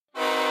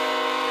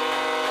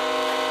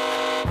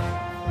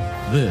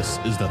This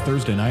is the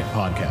Thursday Night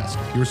Podcast,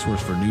 your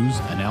source for news,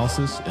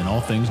 analysis, and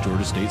all things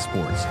Georgia State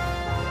sports.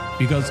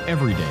 Because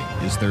every day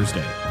is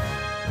Thursday.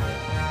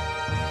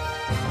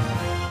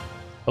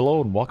 Hello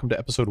and welcome to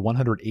episode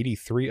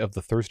 183 of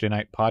the Thursday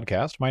Night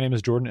Podcast. My name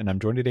is Jordan and I'm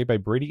joined today by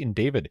Brady and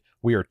David.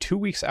 We are 2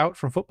 weeks out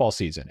from football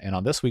season, and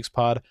on this week's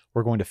pod,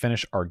 we're going to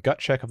finish our gut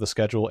check of the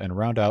schedule and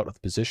round out the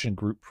position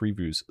group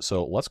previews.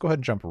 So let's go ahead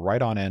and jump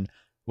right on in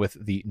with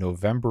the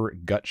November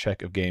gut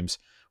check of games.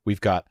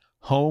 We've got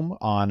home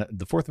on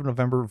the 4th of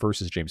November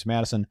versus James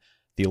Madison,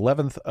 the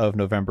 11th of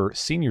November,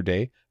 Senior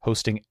Day,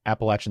 hosting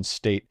Appalachian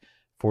State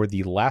for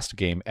the last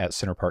game at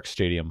Center Park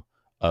Stadium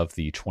of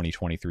the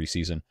 2023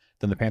 season.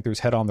 Then the Panthers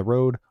head on the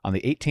road on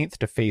the 18th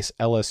to face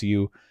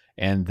LSU,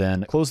 and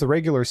then close the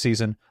regular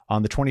season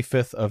on the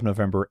 25th of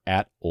November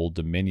at Old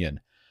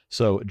Dominion.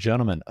 So,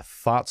 gentlemen,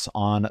 thoughts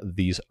on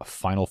these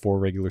final four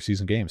regular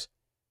season games?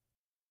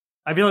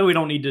 I feel like we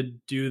don't need to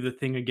do the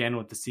thing again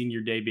with the Senior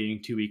Day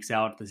being 2 weeks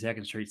out, the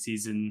second straight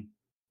season,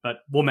 but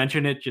we'll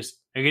mention it. Just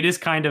like, it is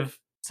kind of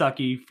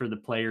sucky for the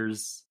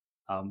players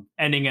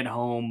ending at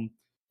home,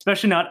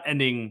 especially not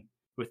ending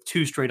with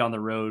two straight on the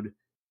road.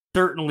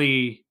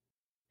 Certainly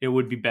it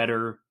would be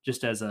better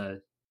just as a,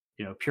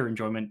 pure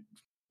enjoyment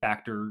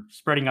factor,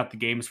 spreading out the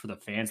games for the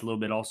fans a little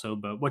bit also,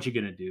 but what you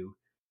going to do?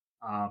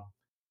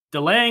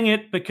 Delaying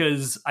it,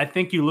 because I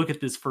think you look at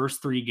this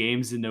first three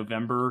games in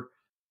November,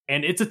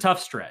 and it's a tough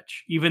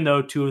stretch, even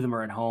though two of them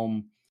are at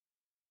home.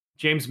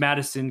 James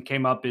Madison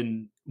came up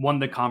and won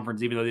the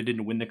conference, even though they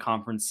didn't win the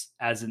conference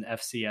as an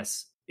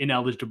FCS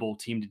ineligible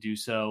team to do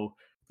so.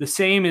 The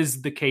same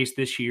is the case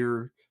this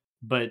year,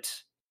 but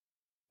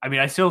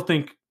I still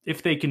think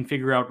if they can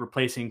figure out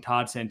replacing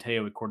Todd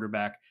Santillo at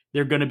quarterback,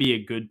 they're going to be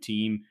a good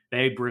team.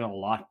 They bring a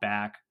lot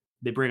back.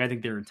 They bring, I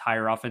think, their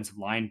entire offensive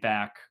line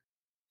back.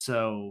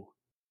 So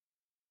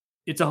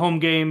it's a home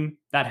game.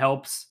 That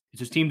helps.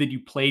 It's a team that you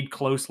played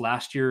close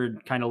last year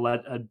and kind of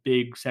let a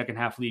big second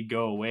half lead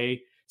go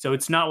away. So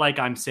it's not like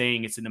I'm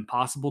saying it's an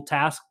impossible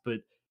task, but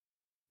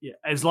yeah,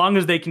 as long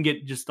as they can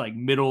get just like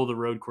middle of the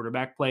road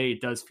quarterback play,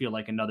 it does feel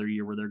like another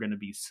year where they're going to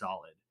be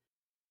solid.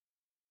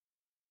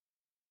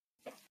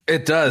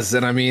 It does.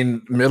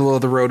 And middle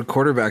of the road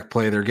quarterback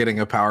play, they're getting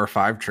a Power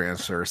 5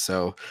 transfer.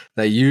 So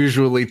that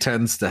usually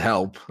tends to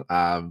help.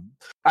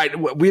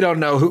 We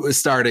don't know who is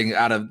starting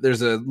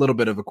there's a little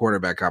bit of a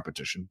quarterback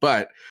competition,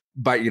 but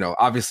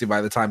obviously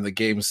by the time the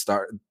games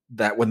start,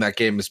 when that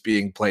game is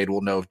being played,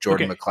 we'll know if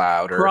Jordan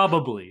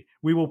McLeod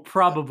we will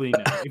probably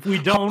know. If we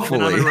don't,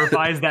 then I'm going to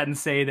revise that and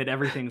say that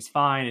everything's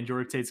fine and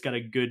Georgia State's got a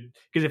good,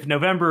 because if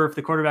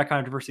the quarterback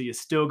controversy is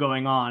still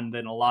going on,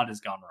 then a lot has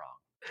gone wrong.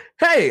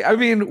 Hey,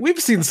 we've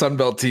seen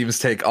Sunbelt teams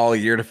take all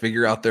year to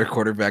figure out their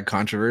quarterback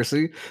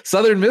controversy.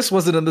 Southern Miss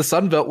wasn't in the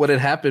Sunbelt when it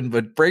happened,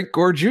 but Frank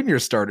Gore Jr.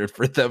 started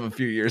for them a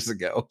few years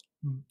ago.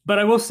 But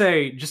I will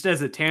say, just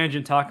as a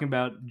tangent, talking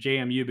about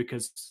JMU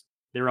because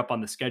they're up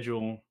on the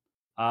schedule,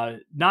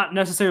 not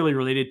necessarily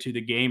related to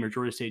the game or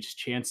Georgia State's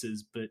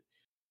chances, but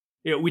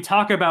we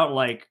talk about,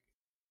 like,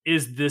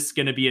 is this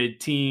going to be a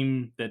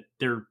team that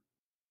they're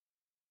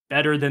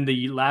better than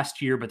the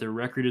last year, but their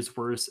record is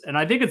worse? And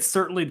I think it's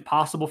certainly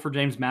possible for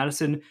James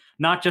Madison,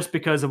 not just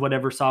because of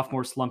whatever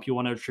sophomore slump you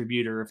want to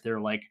attribute, or if they're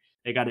like,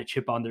 they got a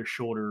chip on their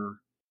shoulder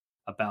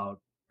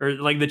or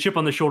like the chip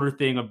on the shoulder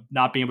thing of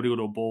not being able to go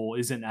to a bowl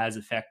isn't as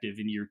effective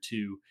in year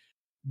two.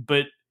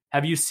 But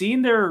have you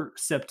seen their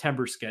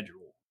September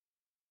schedule?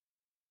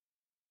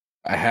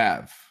 I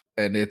have,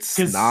 and it's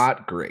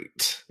not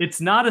great. It's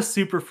not a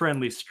super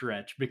friendly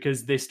stretch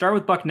because they start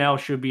with Bucknell,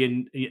 should be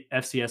an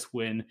FCS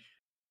win.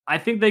 I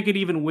think they could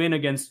even win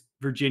against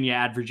Virginia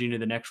at Virginia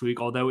the next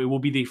week, although it will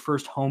be the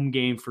first home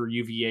game for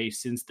UVA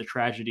since the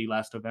tragedy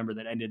last November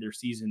that ended their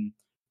season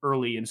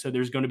early. And so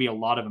there's going to be a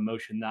lot of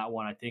emotion in that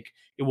one. I think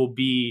it will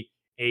be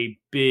a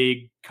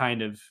big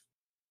kind of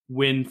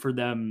win for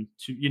them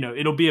to,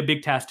 it'll be a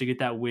big task to get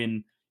that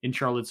win in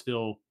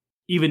Charlottesville,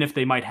 even if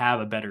they might have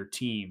a better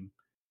team.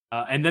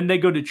 And then they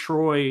go to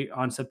Troy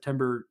on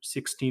September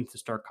 16th to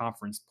start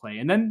conference play.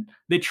 And then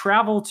they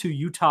travel to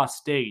Utah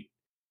State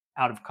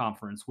out of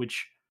conference,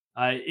 which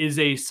is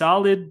a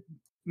solid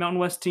Mountain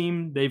West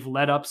team. They've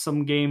let up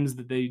some games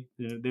that they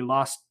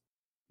lost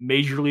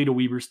majorly to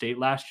Weber State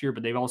last year,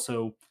 but they've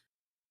also,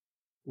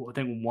 I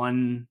think,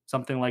 won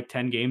something like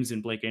 10 games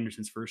in Blake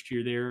Anderson's first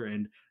year there.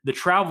 And the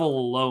travel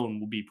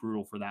alone will be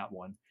brutal for that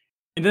one.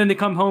 And then they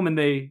come home and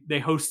they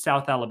host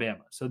South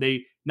Alabama. So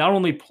they not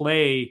only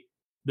play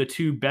the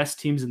two best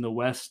teams in the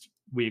West,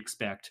 we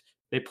expect,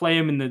 they play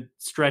them in the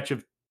stretch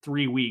of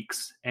 3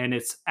 weeks, and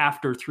it's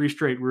after 3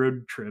 straight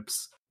road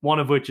trips, one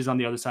of which is on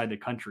the other side of the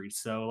country.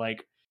 So,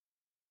 like,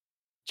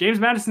 James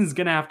Madison's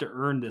going to have to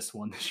earn this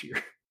one this year.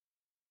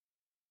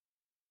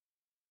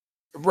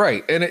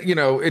 Right. And,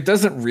 it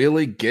doesn't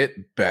really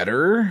get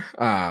better.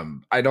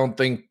 I don't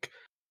think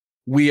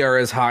we are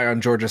as high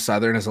on Georgia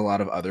Southern as a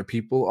lot of other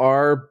people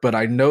are, but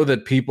I know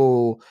that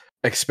people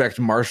expect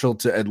Marshall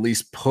to at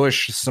least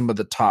push some of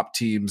the top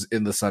teams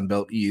in the Sun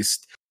Belt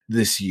East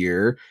this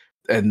year.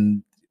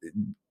 And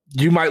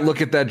you might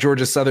look at that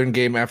Georgia Southern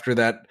game after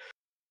that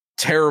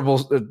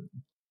terrible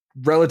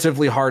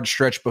relatively hard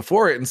stretch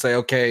before it and say,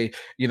 okay,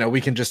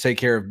 we can just take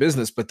care of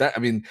business. But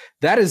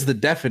that is the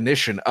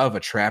definition of a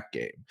trap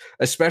game,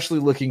 especially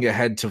looking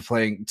ahead to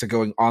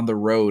going on the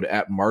road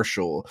at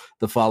Marshall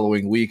the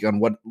following week on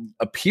what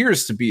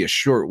appears to be a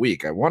short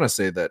week. I want to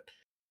say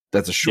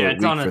that's a short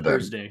it's week on a for them.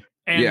 Thursday.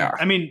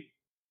 And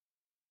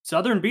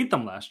Southern beat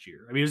them last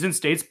year. It was in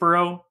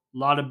Statesboro.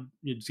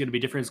 It's going to be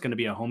different. It's going to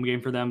be a home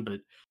game for them, but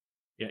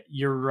yeah,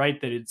 you're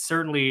right that it's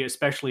certainly,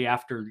 especially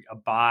after a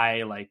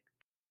bye,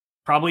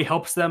 probably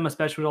helps them,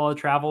 especially with all the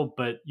travel,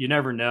 but you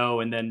never know.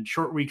 And then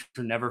short weeks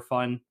are never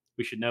fun.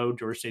 We should know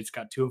Georgia State's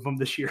got 2 of them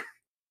this year.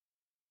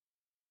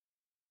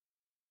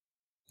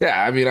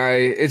 Yeah,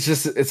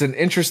 it's an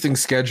interesting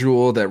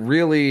schedule that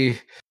really,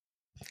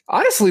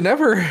 honestly,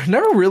 never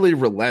really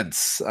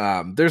relents.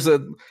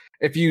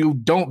 If you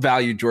don't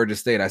value Georgia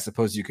State, I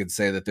suppose you could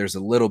say that there's a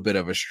little bit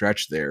of a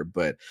stretch there,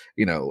 but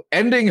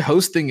ending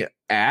hosting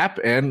App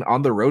and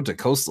on the road to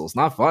Coastal is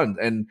not fun.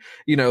 And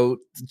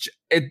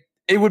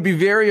it would be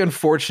very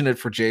unfortunate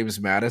for James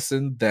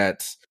Madison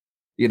that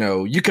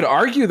you could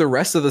argue the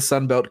rest of the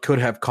Sun Belt could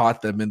have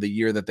caught them in the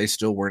year that they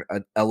still weren't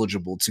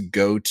eligible to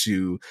go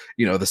to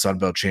the Sun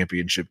Belt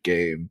championship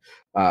game.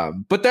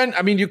 But then,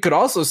 you could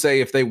also say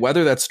if they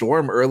weather that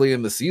storm early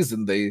in the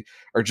season, they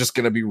are just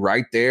going to be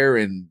right there.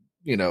 And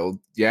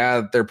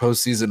their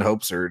postseason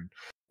hopes are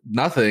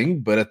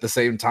nothing. But at the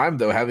same time,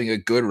 though, having a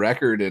good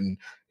record and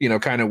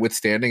kind of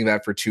withstanding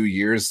that for 2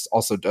 years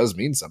also does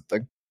mean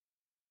something.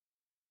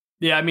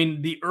 Yeah,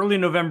 the early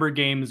November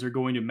games are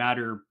going to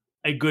matter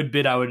a good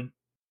bit, I would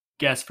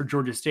guess, for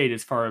Georgia State,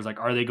 as far as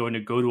are they going to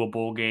go to a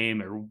bowl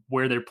game or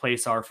where their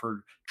place are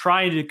for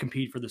trying to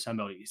compete for the Sun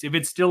Belt East. If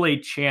it's still a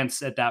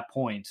chance at that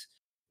point,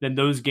 then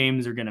those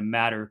games are going to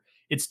matter.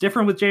 It's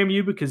different with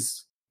JMU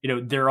because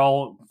they're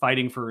all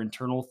fighting for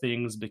internal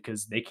things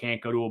because they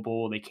can't go to a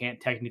bowl. They can't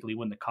technically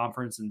win the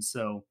conference. And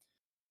so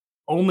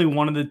only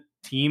one of the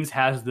teams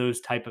has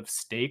those type of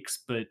stakes.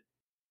 But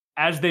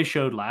as they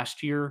showed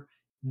last year,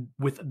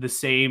 with the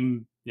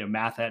same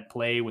math at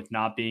play, with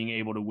not being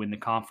able to win the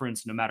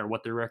conference, no matter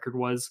what their record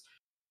was,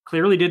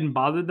 clearly didn't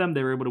bother them.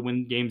 They were able to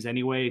win games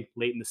anyway.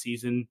 Late in the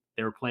season,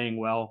 they were playing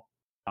well.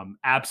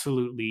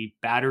 Absolutely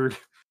battered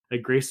a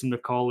Grayson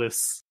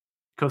McCall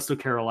Coastal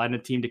Carolina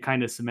team to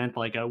kind of cement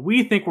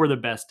we think we're the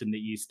best in the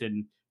East,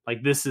 and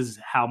this is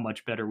how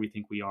much better we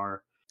think we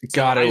are.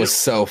 God, it was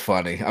so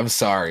funny. I'm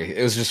sorry.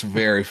 It was just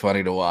very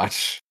funny to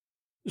watch.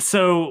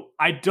 So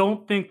I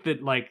don't think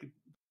that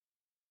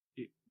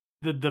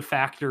the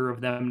factor of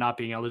them not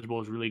being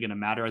eligible is really going to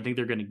matter. I think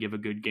they're going to give a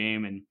good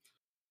game. And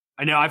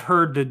I know I've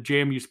heard the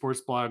JMU Sports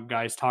Blog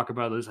guys talk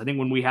about this. I think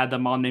when we had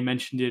them on, they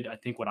mentioned it. I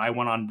think when I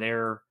went on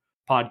their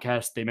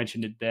podcast, they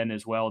mentioned it then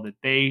as well, that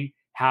they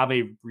have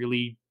a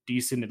really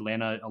decent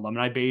Atlanta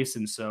alumni base.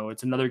 And so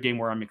it's another game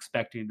where I'm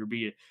expecting there to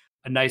be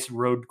a nice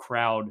road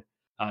crowd.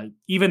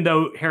 Even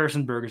though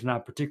Harrisonburg is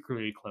not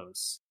particularly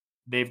close,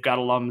 they've got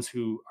alums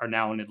who are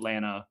now in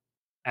Atlanta,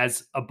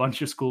 as a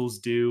bunch of schools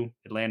do,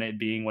 Atlanta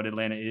being what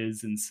Atlanta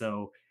is. And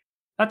so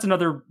that's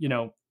another,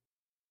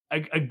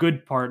 a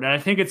good part. And I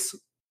think it's,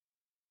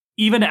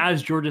 even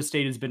as Georgia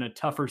State has been a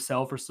tougher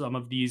sell for some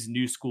of these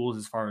new schools,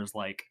 as far as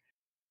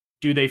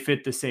do they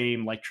fit the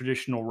same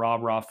traditional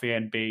rah-rah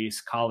fan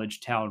base, college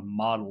town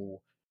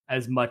model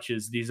as much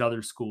as these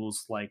other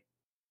schools like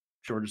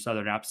Georgia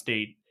Southern, App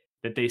State,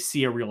 that they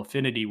see a real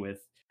affinity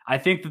with. I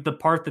think that the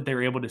part that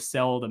they're able to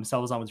sell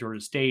themselves on with Georgia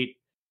State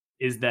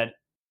is that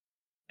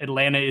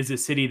Atlanta is a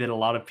city that a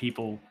lot of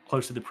people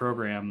close to the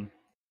program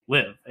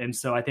live. And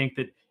so I think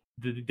that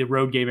the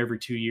road game every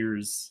 2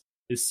 years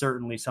is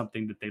certainly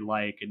something that they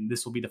like. And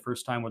this will be the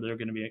first time where they're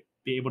going to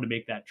be able to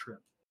make that trip.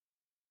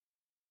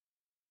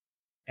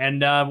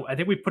 And I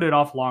think we put it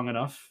off long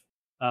enough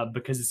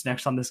because it's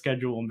next on the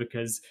schedule and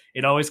because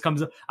it always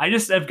comes up. I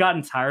just have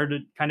gotten tired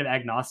of kind of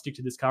agnostic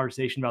to this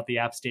conversation about the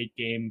App State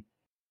game.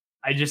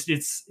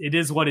 It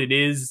is what it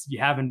is. You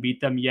haven't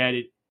beat them yet.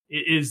 It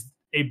is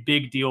a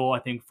big deal, I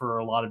think, for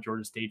a lot of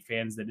Georgia State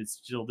fans that it's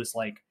still this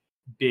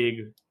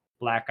big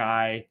black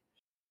eye.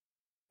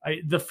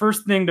 The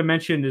first thing to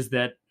mention is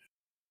that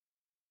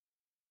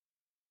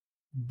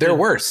they're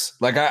worse.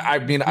 I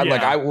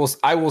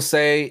will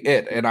say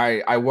it, and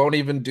I won't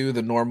even do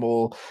the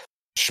normal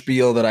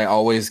spiel that I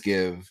always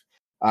give.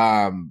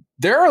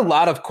 There are a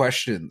lot of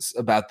questions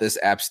about this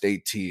App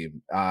State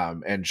team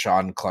and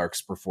Sean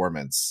Clark's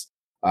performance.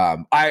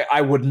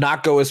 I would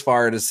not go as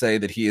far to say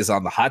that he is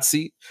on the hot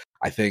seat.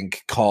 I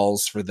think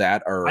calls for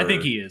that are. I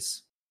think he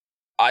is.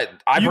 I you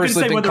personally can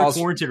say think whether calls it's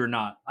warranted or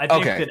not. I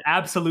think that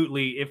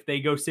absolutely, if they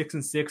go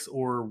 6-6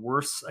 or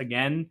worse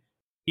again,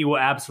 he will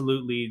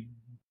absolutely.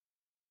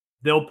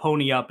 They'll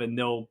pony up and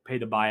they'll pay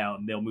the buyout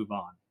and they'll move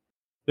on,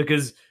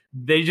 because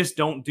they just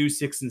don't do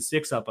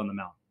 6-6 up on the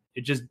mountain.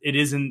 It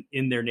isn't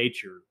in their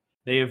nature.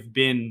 They have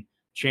been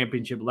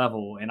championship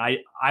level, and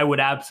I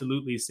would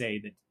absolutely say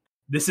that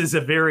this is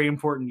a very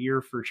important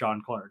year for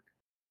Sean Clark.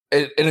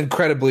 An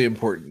incredibly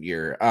important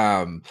year.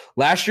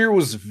 Last year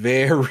was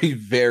very,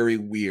 very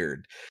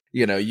weird.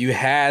 You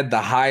had the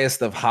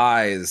highest of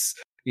highs,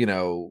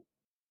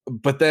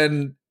 but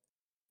then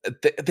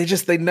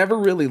they never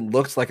really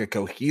looked like a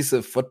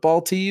cohesive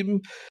football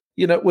team,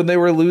 when they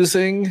were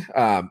losing.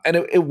 And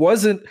it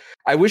wasn't,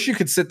 I wish you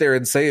could sit there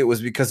and say it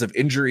was because of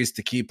injuries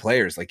to key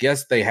players. Like,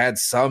 yes, they had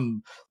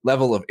some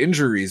level of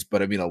injuries,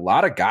 but I mean, a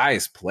lot of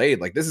guys played.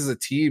 Like, this is a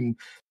team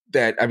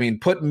that, I mean,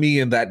 put me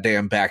in that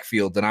damn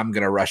backfield and I'm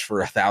going to rush for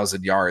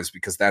 1,000 yards,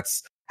 because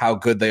that's how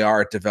good they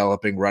are at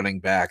developing running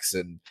backs.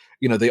 And,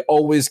 they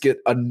always get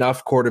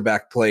enough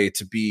quarterback play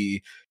to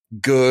be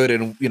good.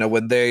 And,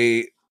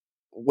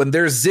 when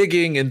they're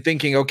zigging and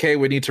thinking, okay,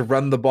 we need to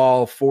run the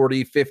ball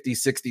 40, 50,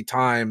 60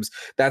 times,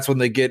 that's when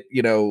they get,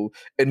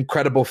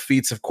 incredible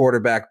feats of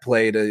quarterback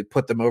play to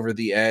put them over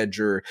the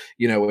edge, or,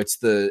 it's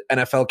the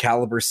NFL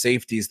caliber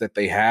safeties that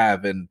they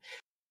have. And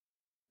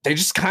they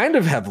just kind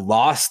of have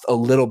lost a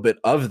little bit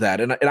of that.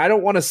 And I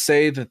don't want to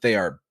say that they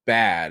are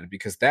bad,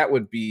 because that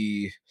would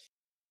be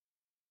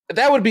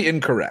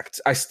incorrect.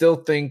 I still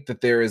think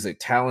that there is a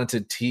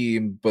talented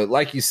team, but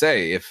like you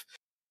say, if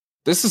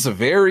this is a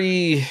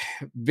very,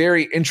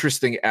 very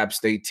interesting App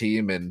State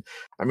team. And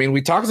I mean,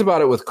 we talked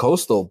about it with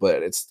Coastal,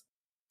 but it's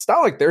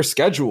not like their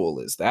schedule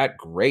is that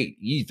great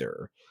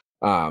either.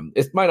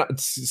 It's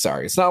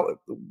not,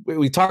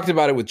 we talked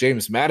about it with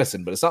James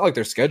Madison, but it's not like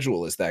their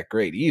schedule is that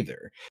great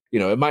either.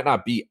 It might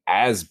not be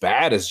as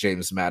bad as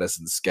James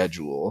Madison's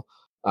schedule.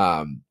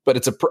 But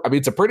it's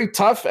a pretty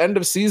tough end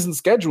of season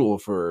schedule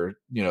for,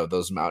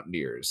 those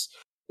Mountaineers.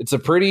 It's a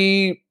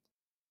pretty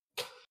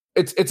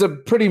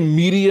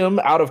medium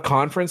out of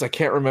conference. I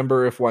can't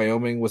remember if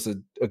Wyoming was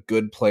a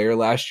good player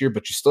last year,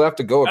 but you still have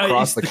to go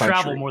across the country.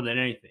 Travel more than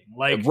anything.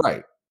 Like,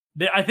 right.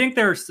 I think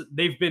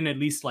they've been at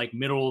least like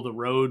middle of the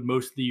road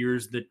most of the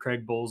years that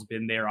Craig Bull's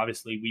been there.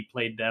 Obviously, we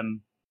played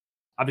them.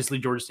 Obviously,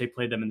 Georgia State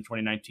played them in the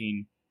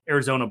 2019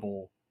 Arizona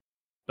Bowl.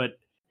 But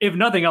if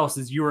nothing else,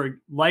 is you were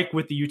like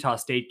with the Utah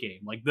State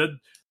game, like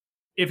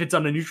if it's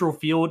on a neutral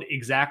field,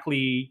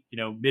 exactly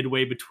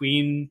midway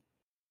between.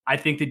 I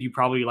think that you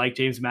probably like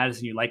James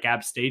Madison, you like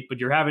App State, but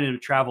you're having to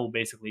travel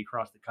basically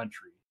across the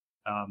country.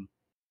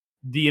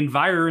 The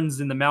environs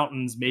in the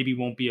mountains maybe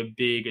won't be a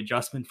big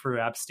adjustment for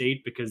App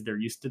State because they're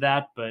used to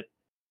that, but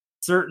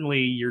certainly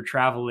you're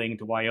traveling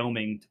to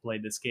Wyoming to play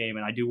this game.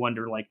 And I do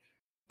wonder, like,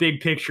 big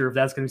picture, if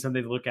that's going to be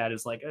something to look at,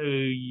 is like,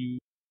 do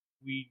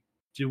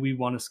we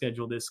want to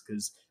schedule this?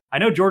 Because I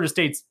know Georgia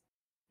State's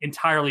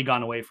entirely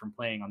gone away from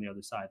playing on the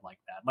other side like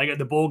that. Like at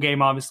the bowl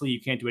game, obviously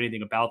you can't do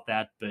anything about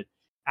that, but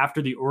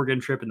after the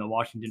Oregon trip and the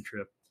Washington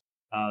trip,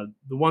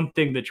 the one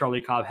thing that Charlie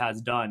Cobb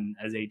has done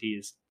as AD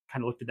is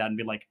kind of looked at that and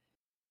be like,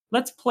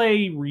 let's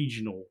play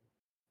regional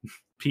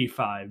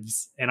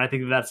P5s. And I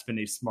think that's been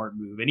a smart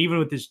move. And even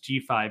with this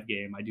G5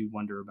 game, I do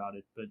wonder about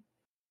it. But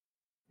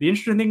the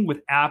interesting thing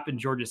with App and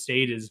Georgia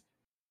State is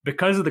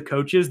because of the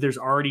coaches, there's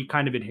already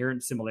kind of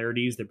inherent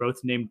similarities. They're both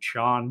named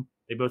Sean.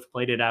 They both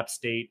played at App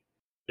State.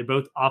 They're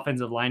both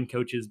offensive line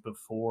coaches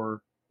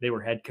before they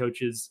were head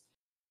coaches.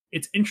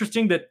 It's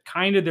interesting that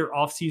kind of their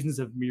off seasons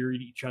have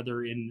mirrored each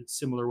other in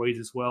similar ways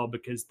as well,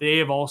 because they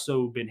have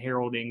also been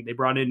heralding. They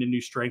brought in a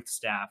new strength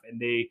staff, and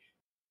they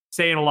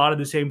saying a lot of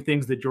the same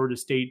things that Georgia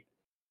State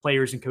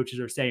players and coaches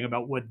are saying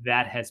about what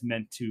that has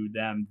meant to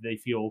them. They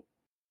feel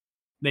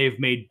they've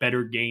made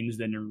better gains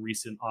than in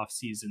recent off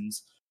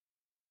seasons.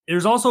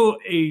 There's also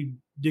a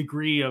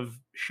degree of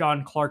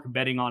Sean Clark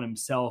betting on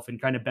himself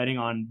and kind of betting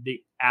on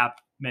the App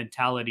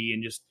mentality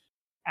and just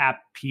App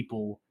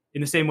people,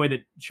 in the same way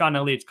that Sean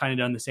Elliott's kind of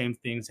done the same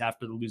things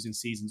after the losing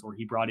seasons, where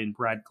he brought in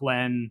Brad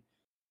Glenn.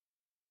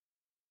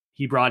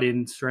 He brought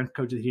in strength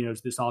coaches he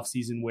knows this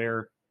offseason,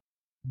 where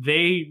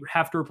they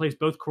have to replace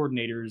both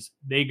coordinators.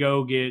 They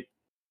go get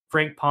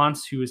Frank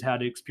Ponce, who has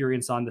had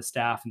experience on the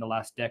staff in the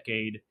last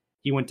decade.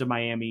 He went to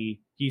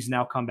Miami. He's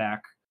now come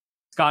back.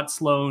 Scott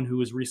Sloan, who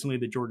was recently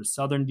the Georgia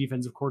Southern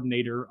defensive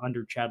coordinator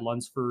under Chad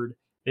Lunsford.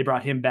 They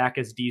brought him back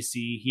as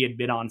DC. He had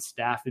been on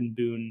staff in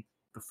Boone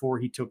before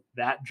he took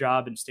that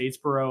job in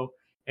Statesboro.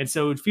 And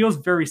so it feels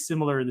very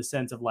similar in the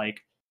sense of, like,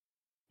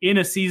 in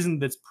a season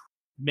that's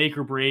make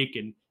or break,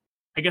 and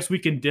I guess we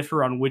can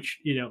differ on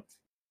which,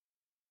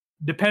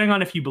 depending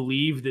on if you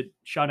believe that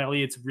Sean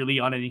Elliott's really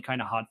on any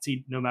kind of hot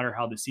seat, no matter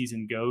how the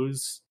season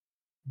goes,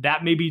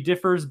 that maybe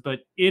differs. But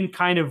in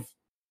kind of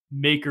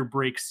make or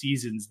break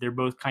seasons, they're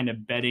both kind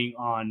of betting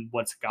on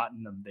what's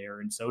gotten them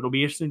there. And so it'll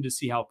be interesting to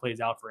see how it plays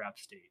out for App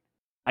State.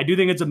 I do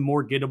think it's a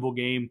more gettable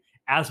game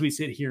as we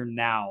sit here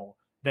now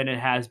than it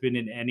has been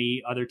in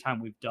any other time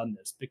we've done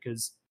this,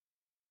 because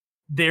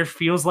there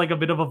feels like a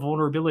bit of a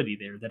vulnerability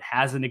there that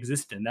hasn't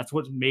existed. And that's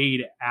what's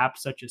made App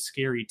such a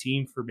scary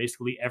team for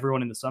basically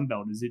everyone in the Sun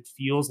Belt, is it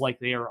feels like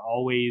they are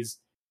always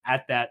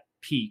at that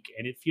peak.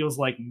 And it feels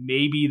like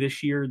maybe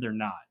this year they're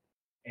not.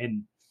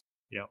 And,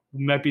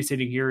 we might be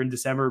sitting here in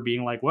December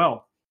being like,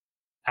 well,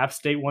 App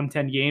State won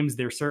 10 games.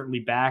 They're certainly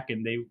back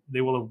and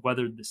they will have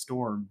weathered the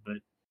storm. But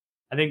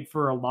I think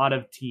for a lot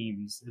of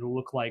teams, it'll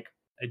look like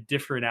a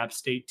different App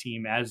State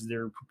team as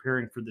they're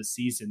preparing for the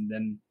season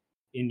than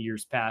in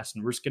years past.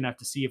 And we're just going to have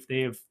to see if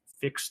they have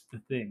fixed the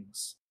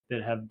things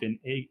that have been,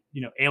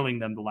 ailing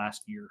them the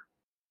last year.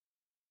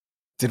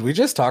 Did we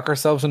just talk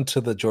ourselves into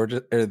the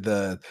Georgia or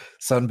the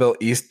Sun Belt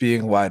East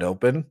being wide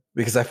open?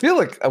 Because I feel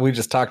like we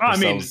just talked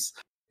ourselves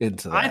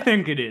into that. I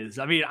think it is.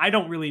 I mean, I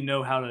don't really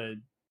know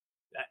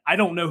I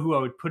don't know who I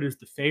would put as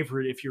the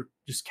favorite if you're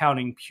just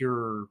counting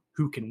pure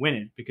who can win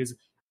it. Because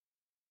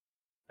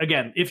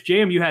again, if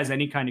JMU has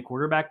any kind of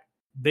quarterback,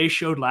 they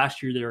showed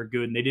last year they are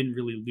good and they didn't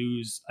really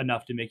lose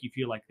enough to make you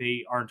feel like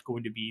they aren't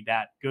going to be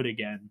that good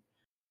again.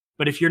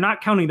 But if you're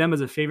not counting them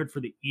as a favorite for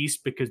the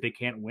East because they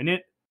can't win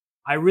it,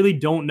 I really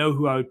don't know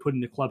who I would put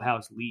in the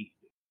clubhouse lead,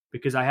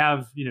 because I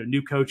have,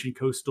 new coach in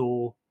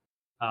Coastal.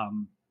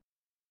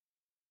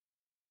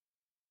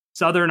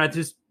 Southern, I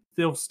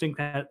still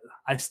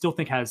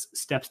think has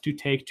steps to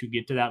take to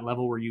get to that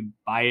level where you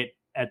buy it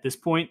at this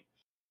point.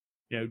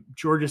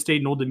 Georgia State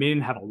and Old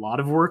Dominion have a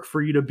lot of work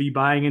for you to be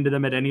buying into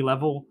them at any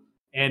level.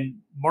 And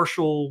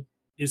Marshall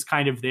is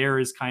kind of,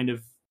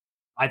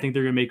 I think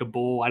they're going to make a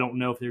bowl. I don't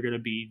know if they're going to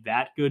be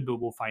that good, but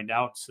we'll find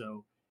out.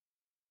 So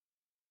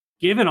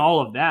given all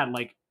of that,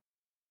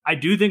 I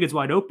do think it's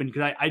wide open,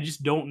 because I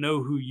just don't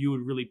know who you would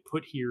really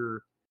put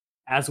here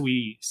as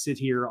we sit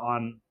here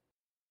in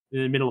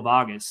the middle of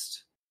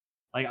August.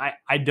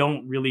 I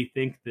don't really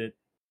think that.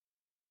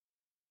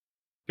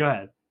 Go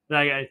ahead.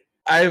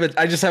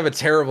 I just have a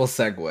terrible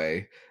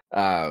segue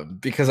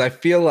because I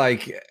feel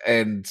like,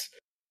 and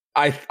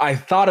I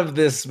thought of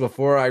this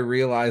before I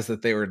realized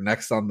that they were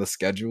next on the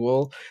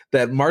schedule,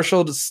 that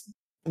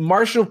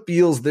Marshall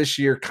feels this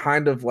year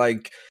kind of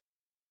like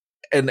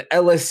an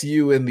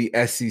LSU in the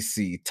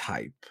SEC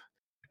type.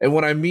 And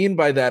what I mean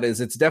by that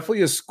is it's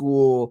definitely a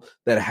school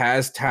that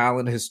has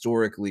talent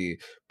historically,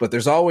 but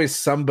there's always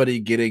somebody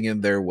getting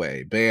in their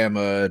way.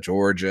 Bama,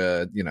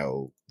 Georgia,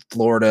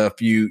 Florida a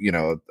few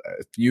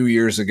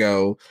years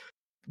ago.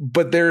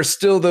 But there are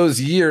still those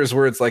years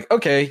where it's like,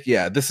 okay,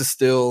 yeah, this is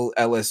still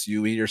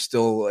LSU. You're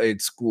still a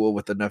school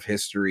with enough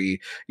history,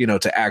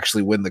 to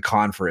actually win the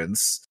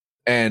conference.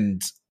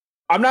 And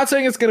I'm not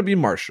saying it's going to be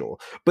Marshall,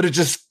 but it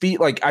just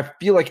I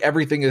feel like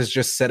everything is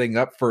just setting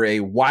up for a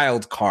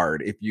wild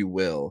card, if you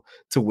will,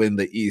 to win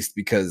the East,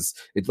 because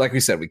it's like we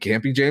said, we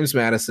can't be James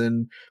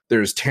Madison.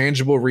 There's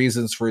tangible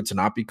reasons for it to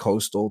not be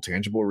Coastal,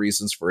 tangible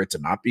reasons for it to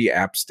not be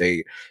App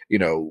State.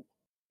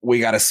 We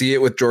got to see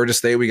it with Georgia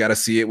State. We got to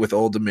see it with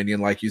Old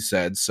Dominion, like you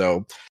said.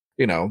 So,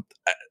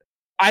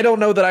 I don't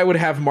know that I would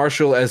have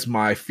Marshall as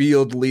my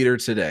field leader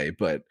today,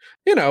 but,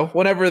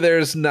 whenever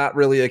there's not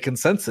really a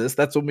consensus,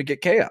 that's when we get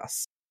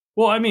chaos.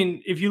 Well, I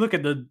mean, if you look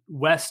at the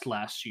West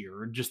last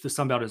year, just the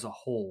Sun Belt as a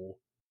whole,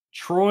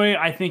 Troy,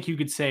 I think you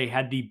could say,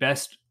 had the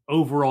best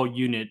overall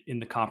unit in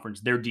the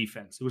conference. Their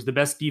defense. It was the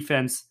best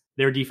defense.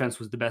 Their defense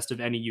was the best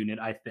of any unit,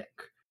 I think.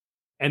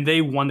 And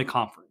they won the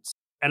conference.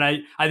 And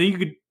I think you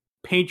could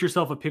paint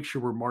yourself a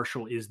picture where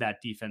Marshall is that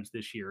defense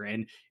this year.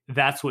 And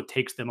that's what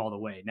takes them all the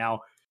way.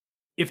 Now,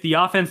 if the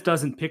offense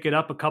doesn't pick it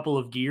up a couple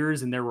of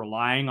gears and they're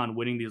relying on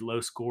winning these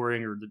low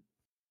scoring or the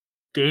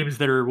games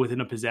that are within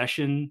a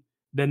possession,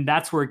 then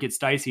that's where it gets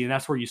dicey, and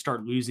that's where you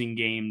start losing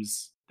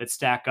games that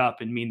stack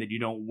up and mean that you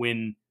don't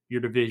win your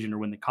division or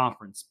win the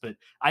conference. But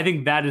I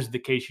think that is the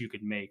case you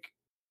could make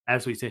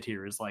as we sit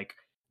here, is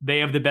they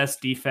have the best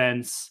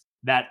defense.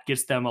 That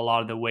gets them a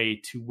lot of the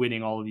way to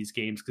winning all of these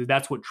games, because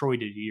that's what Troy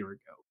did a year ago.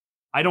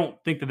 I don't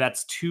think that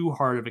that's too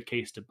hard of a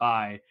case to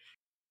buy,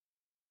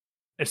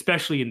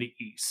 especially in the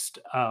East,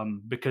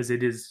 because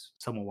it is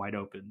somewhat wide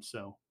open.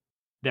 So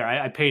there,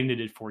 I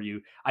painted it for you.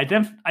 I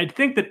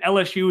think that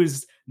LSU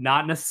is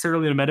not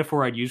necessarily a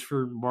metaphor I'd use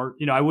for Mark.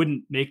 I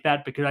wouldn't make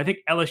that, because I think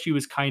LSU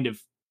is kind of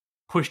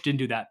pushed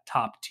into that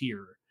top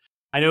tier.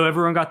 I know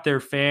everyone got their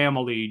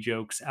family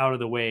jokes out of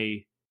the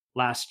way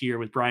last year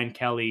with Brian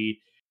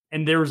Kelly,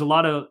 and there was a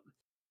lot of,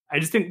 I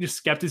just think, just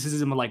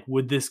skepticism of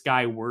would this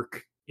guy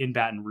work in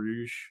Baton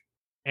Rouge?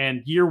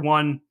 And year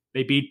one,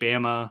 they beat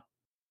Bama.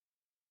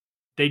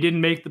 They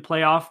didn't make the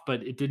playoff,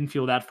 but it didn't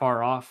feel that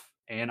far off.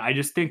 And I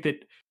just think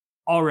that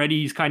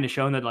already he's kind of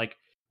shown that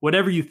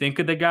whatever you think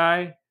of the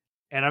guy,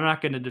 and I'm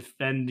not going to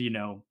defend,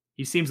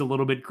 he seems a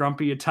little bit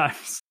grumpy at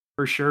times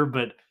for sure,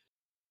 but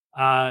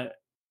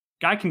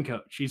guy can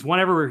coach. He's won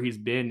everywhere he's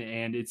been,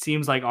 and it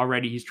seems like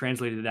already he's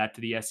translated that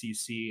to the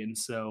SEC. And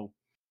so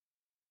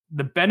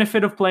the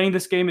benefit of playing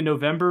this game in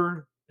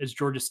November as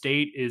Georgia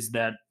State is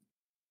that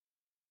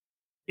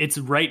it's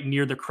right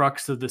near the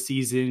crux of the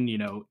season.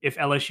 If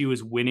LSU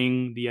is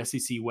winning the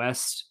SEC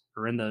West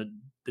or in the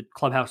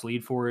clubhouse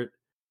lead for it,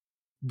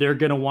 they're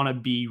going to want to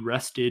be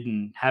rested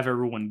and have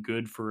everyone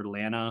good for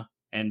Atlanta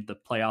and the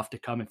playoff to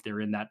come if they're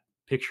in that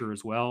picture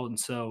as well. And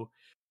so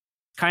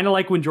kind of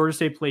like when Georgia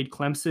State played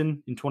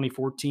Clemson in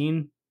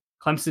 2014,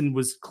 Clemson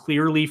was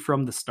clearly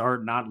from the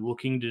start not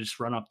looking to just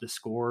run up the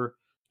score.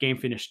 Game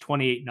finished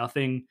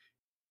 28-0.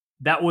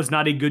 That was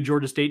not a good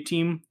Georgia State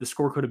team. The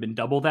score could have been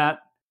double that.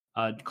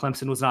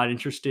 Clemson was not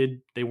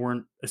interested. They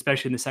weren't,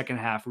 especially in the second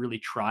half, really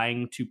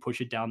trying to push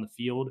it down the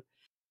field.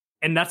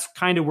 And that's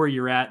kind of where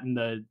you're at in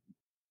the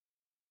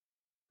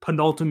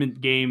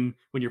penultimate game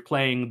when you're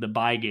playing the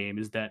bye game,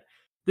 is that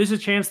there's a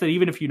chance that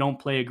even if you don't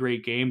play a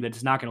great game, that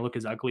it's not going to look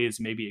as ugly as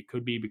maybe it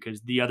could be,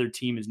 because the other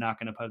team is not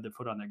going to put their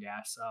foot on their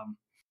gas.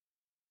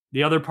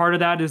 the other part of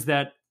that is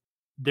that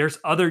there's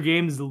other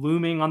games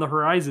looming on the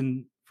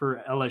horizon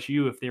for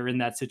LSU if they're in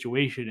that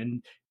situation.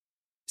 And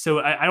so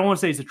I don't want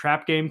to say it's a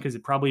trap game because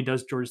it probably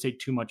does Georgia State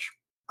too much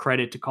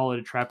credit to call it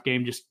a trap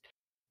game. Just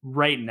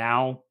right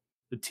now,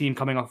 the team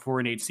coming off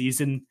 4-8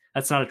 season,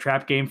 that's not a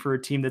trap game for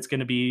a team that's going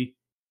to be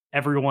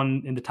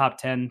everyone in the top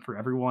 10 for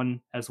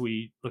everyone as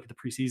we look at the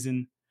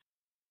preseason.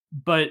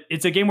 But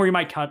it's a game where you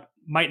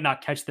might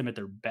not catch them at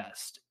their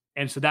best.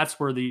 And so that's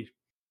where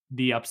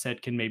the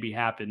upset can maybe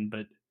happen.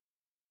 But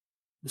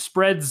the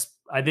spreads,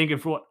 I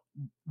think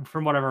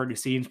from what I've already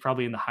seen, is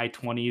probably in the high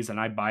 20s, and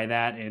I buy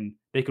that, and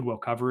they could well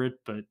cover it.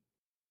 But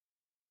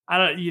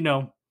I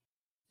don't,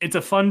 it's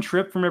a fun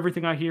trip from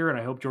everything I hear, and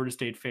I hope Georgia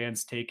State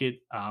fans take it.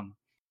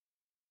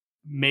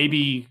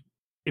 Maybe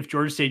if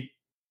Georgia State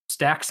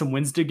stacks some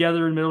wins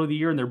together in the middle of the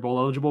year and they're bowl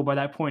eligible by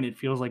that point, it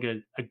feels like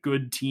a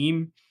good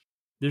team.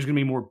 There's going to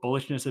be more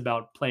bullishness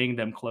about playing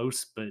them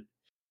close, but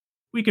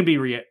we can be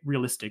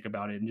realistic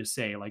about it and just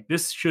say, like,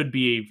 this should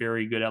be a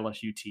very good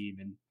LSU team.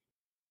 And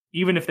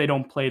even if they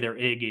don't play their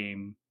A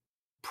game,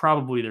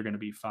 probably they're going to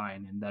be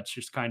fine. And that's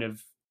just kind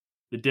of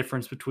the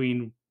difference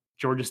between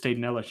Georgia State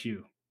and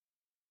LSU.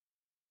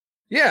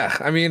 Yeah,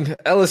 I mean,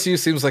 LSU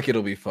seems like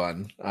it'll be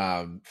fun.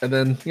 And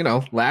then,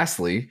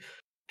 lastly,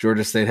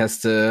 Georgia State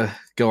has to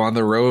go on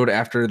the road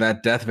after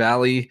that Death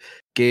Valley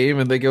game,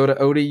 and they go to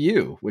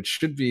ODU, which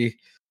should be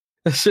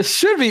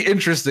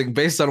interesting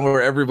based on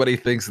where everybody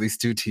thinks these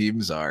two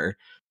teams are.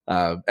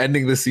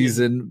 Ending the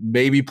season,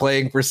 maybe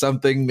playing for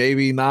something,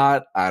 maybe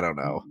not. I don't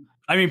know.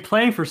 I mean,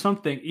 playing for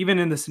something, even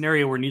in the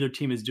scenario where neither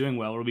team is doing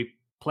well, it'll be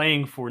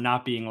playing for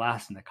not being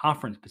last in the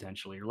conference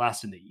potentially or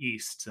last in the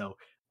East. So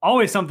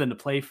always something to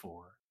play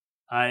for.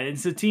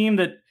 It's a team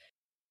that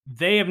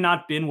they have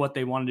not been what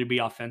they wanted to be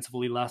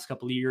offensively the last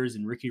couple of years.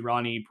 And Ricky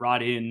Ronnie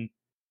brought in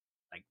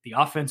like the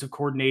offensive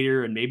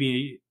coordinator and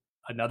maybe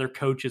another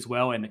coach as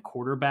well, and the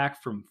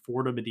quarterback from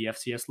Fordham at the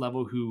FCS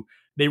level, who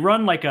they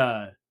run like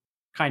a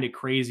kind of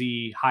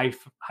crazy high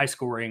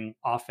scoring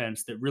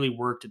offense that really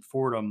worked at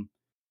Fordham.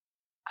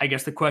 I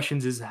guess the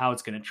questions is how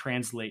it's going to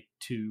translate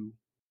to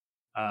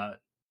the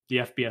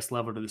FBS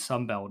level to the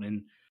Sun Belt.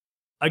 And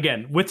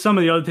again, with some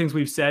of the other things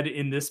we've said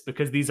in this,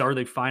 because these are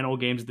the final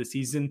games of the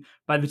season,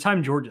 by the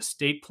time Georgia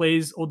State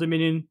plays Old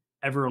Dominion,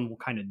 everyone will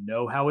kind of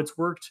know how it's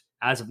worked.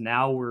 As of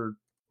now, we're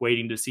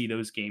waiting to see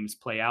those games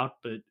play out.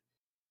 But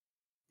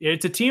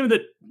it's a team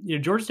that,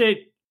 Georgia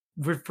State,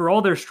 for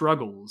all their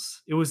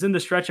struggles, it was in the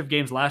stretch of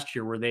games last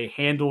year where they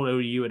handled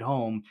ODU at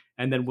home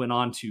and then went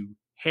on to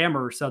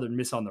hammer Southern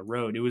Miss on the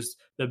road. It was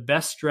the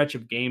best stretch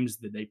of games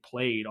that they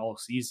played all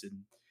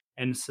season.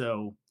 And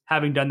so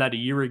having done that a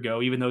year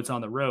ago, even though it's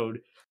on the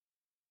road,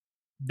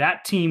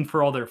 that team,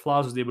 for all their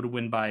flaws, was able to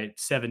win by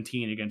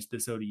 17 against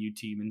this ODU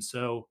team. And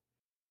so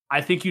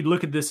I think you'd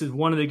look at this as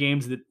one of the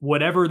games that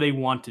whatever they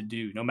want to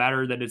do, no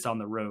matter that it's on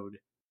the road,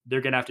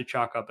 they're going to have to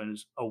chalk up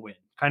as a win.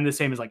 Kind of the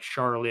same as like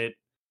Charlotte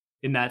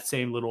in that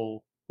same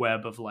little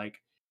web of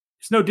like,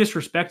 it's no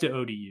disrespect to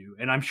ODU.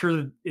 And I'm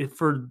sure that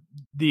for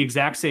the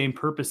exact same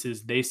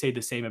purposes, they say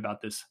the same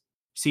about this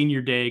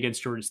senior day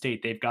against Georgia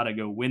State. They've got to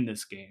go win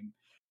this game.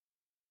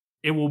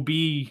 It will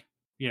be,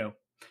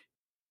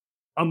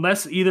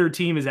 unless either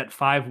team is at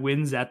 5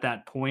 wins at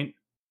that point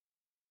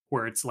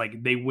where it's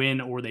like they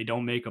win or they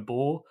don't make a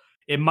bowl,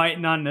 it might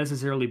not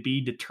necessarily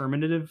be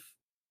determinative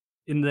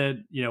in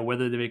the,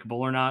 whether they make a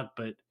bowl or not.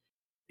 But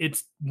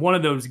it's one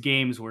of those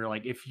games where,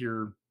 like, if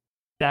you're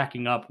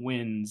stacking up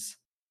wins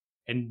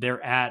and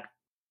they're at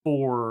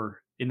 4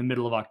 in the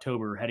middle of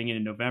October heading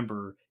into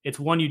November, it's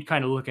one you'd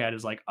kind of look at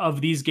as like,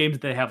 of these games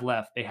that they have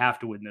left, they have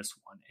to win this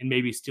one and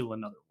maybe steal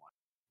another one.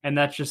 And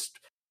that's just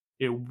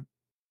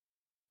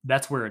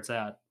that's where it's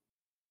at.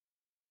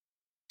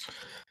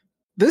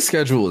 This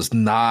schedule is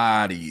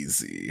not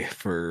easy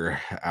for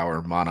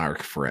our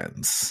Monarch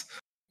friends.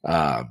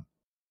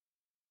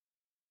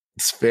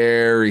 It's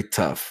very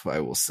tough,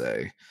 I will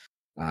say.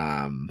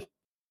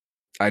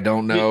 I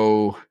don't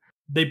know.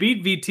 They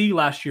beat VT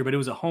last year, but it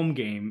was a home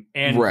game,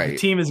 and the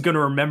team is going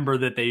to remember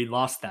that they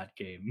lost that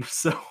game.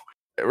 So,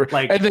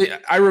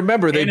 I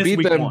remember they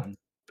beat them. 1.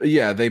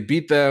 Yeah, they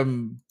beat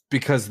them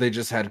because they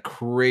just had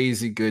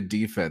crazy good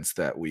defense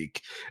that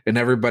week, and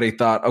everybody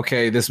thought,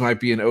 okay, this might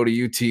be an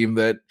ODU team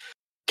that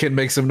can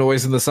make some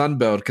noise in the Sun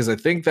Belt, because I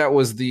think that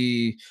was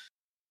the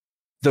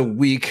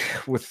week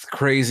with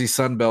crazy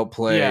Sun Belt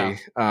play,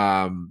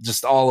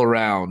 just all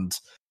around.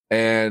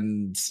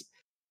 And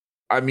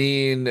I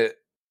mean,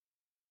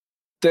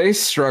 they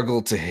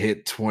struggled to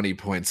hit 20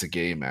 points a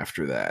game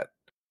after that.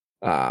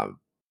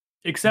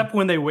 Except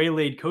when they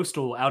waylaid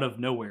Coastal out of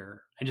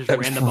nowhere and just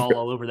ran the ball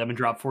all over them and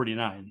dropped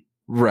 49.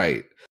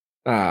 Right.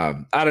 I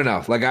don't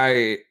know. Like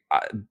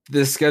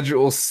this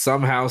schedule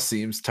somehow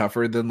seems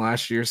tougher than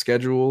last year's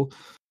schedule.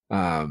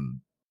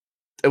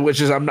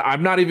 Which is,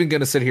 I'm not even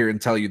going to sit here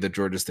and tell you that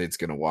Georgia State's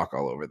going to walk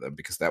all over them,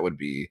 because that would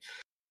be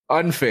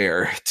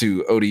unfair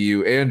to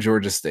ODU and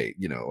Georgia State.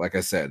 Like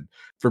I said,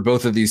 for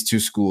both of these two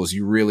schools,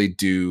 you really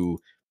do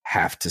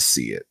have to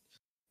see it.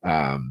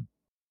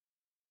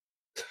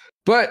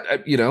 But,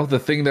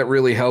 the thing that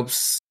really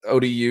helps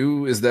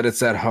ODU is that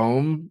it's at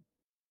home.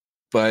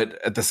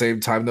 But at the same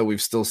time, though, we've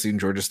still seen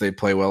Georgia State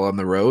play well on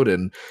the road,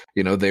 and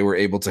they were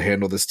able to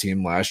handle this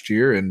team last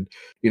year. And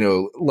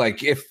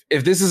like if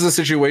this is a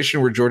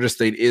situation where Georgia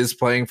State is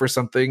playing for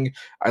something,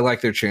 I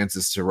like their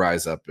chances to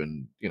rise up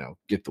and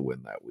get the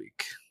win that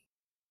week.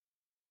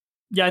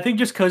 Yeah, I think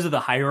just because of the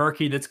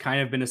hierarchy that's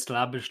kind of been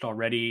established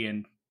already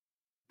and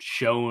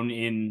shown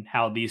in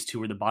how these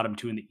two are the bottom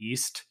two in the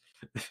East,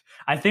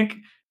 I think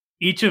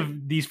each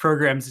of these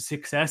programs'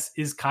 success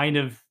is kind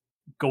of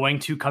going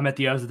to come at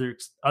the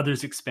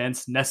other's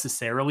expense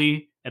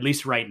necessarily, at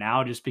least right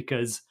now, just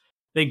because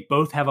I think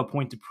both have a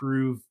point to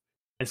prove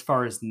as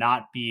far as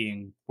not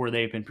being where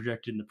they've been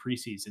projected in the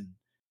preseason.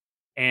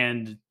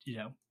 And,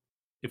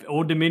 if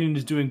Old Dominion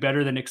is doing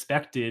better than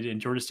expected and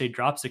Georgia State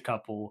drops a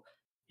couple,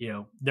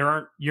 you're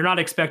not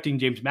expecting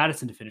James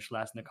Madison to finish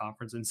last in the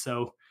conference. And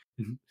so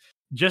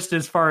just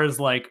as far as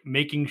like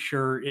making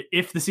sure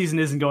if the season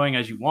isn't going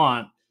as you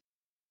want,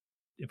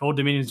 if Old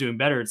Dominion is doing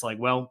better, it's like,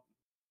 well,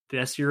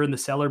 yes, you're in the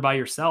cellar by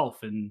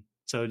yourself. And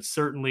so it's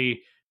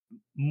certainly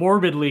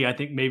morbidly, I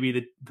think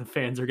maybe the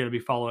fans are going to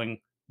be following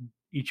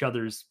each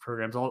other's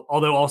programs,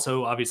 although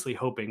also obviously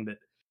hoping that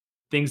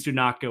things do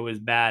not go as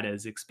bad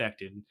as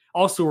expected.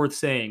 Also worth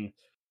saying,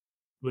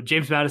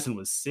 James Madison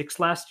was 6th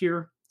last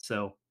year.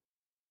 So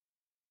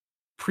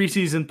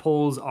preseason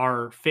polls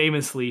are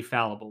famously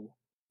fallible.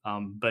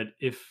 But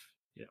if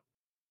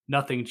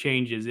nothing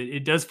changes,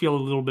 it does feel a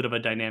little bit of a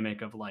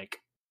dynamic of like,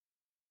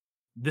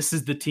 this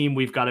is the team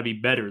we've got to be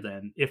better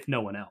than, if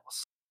no one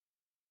else.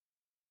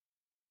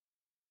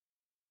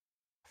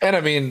 And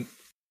I mean,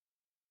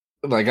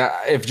 like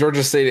if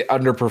Georgia State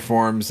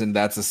underperforms and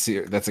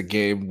that's a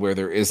game where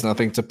there is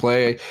nothing to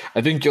play,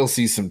 I think you'll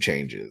see some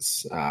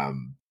changes,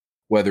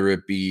 whether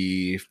it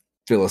be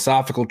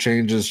philosophical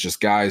changes, just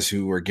guys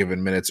who were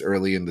given minutes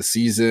early in the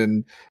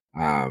season.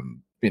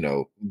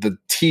 The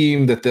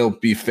team that they'll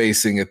be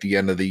facing at the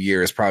end of the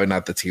year is probably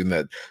not the team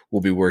that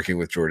will be working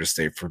with Georgia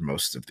State for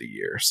most of the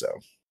year. So,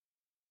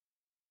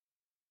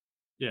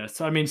 yeah.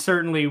 So, I mean,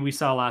 certainly we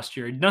saw last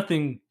year,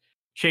 nothing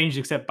changed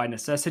except by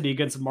necessity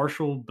against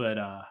Marshall, but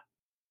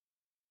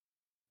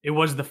it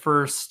was the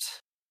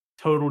first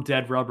total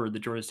dead rubber that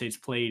Georgia State's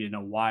played in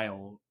a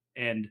while.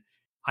 And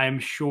I'm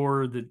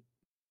sure that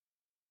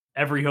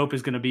every hope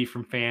is going to be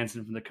from fans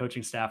and from the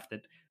coaching staff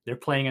that they're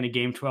playing in a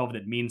game 12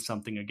 that means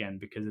something again,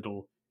 because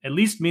it'll at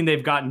least mean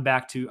they've gotten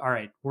back to, all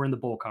right, we're in the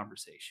bowl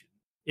conversation,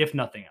 if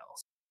nothing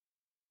else.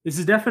 This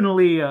has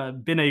definitely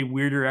been a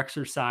weirder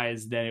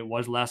exercise than it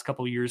was the last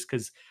couple of years,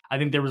 because I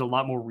think there was a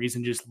lot more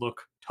reason to just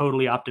look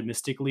totally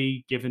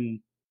optimistically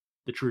given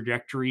the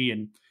trajectory,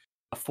 and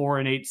a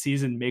 4-8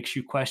 season makes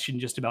you question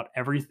just about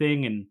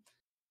everything. And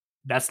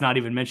that's not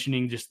even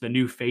mentioning just the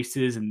new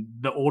faces and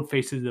the old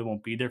faces that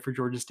won't be there for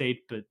Georgia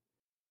State. But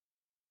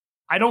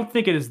I don't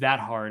think it is that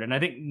hard. And I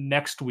think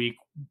next week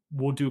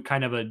we'll do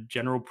kind of a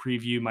general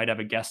preview, might have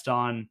a guest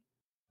on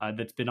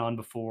that's been on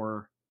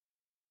before,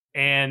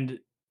 and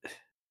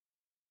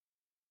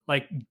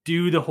like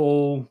do the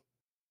whole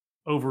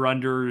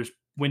over-under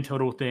win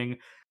total thing.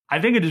 I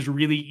think it is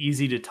really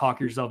easy to talk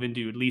yourself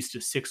into at least a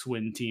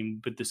 6-win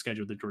team with the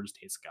schedule that Georgia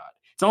State's got.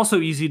 It's also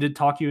easy to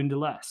talk you into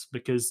less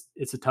because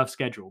it's a tough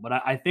schedule. But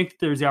I think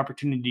there's the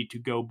opportunity to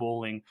go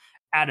bowling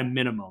at a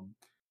minimum.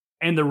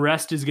 And the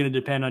rest is going to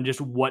depend on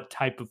just what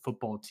type of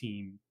football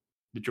team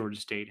the Georgia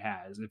State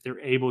has. If they're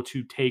able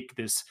to take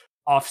this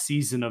off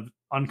season of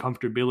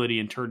uncomfortability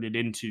and turn it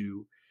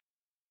into,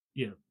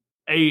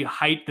 a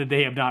height that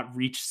they have not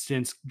reached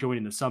since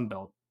joining the Sun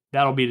Belt,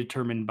 that'll be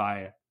determined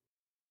by,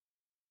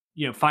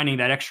 finding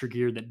that extra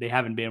gear that they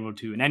haven't been able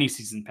to in any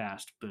season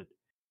past. But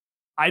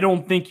I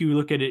don't think you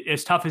look at it,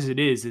 as tough as it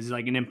is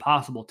like an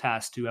impossible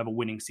task to have a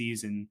winning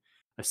season,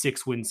 a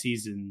 6-win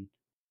season,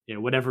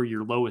 whatever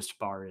your lowest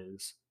bar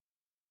is.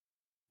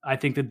 I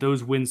think that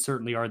those wins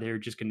certainly are there,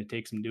 just going to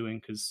take some doing,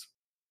 because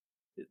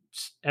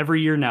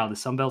every year now the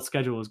Sun Belt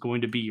schedule is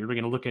going to be, you're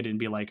going to look at it and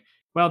be like,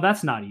 well,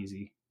 that's not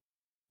easy.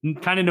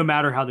 Kind of no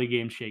matter how the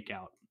games shake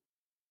out.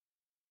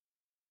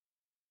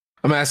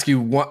 I'm going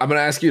to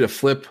ask you to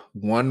flip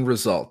one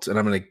result, and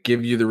I'm going to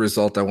give you the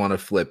result I want to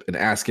flip and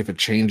ask if it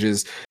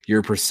changes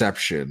your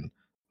perception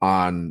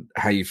on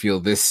how you feel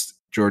this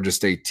Georgia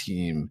State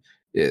team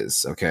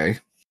is. Okay.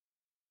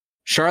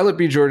 Charlotte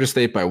beat Georgia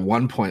State by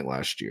 1 point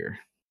last year.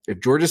 If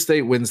Georgia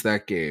State wins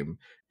that game,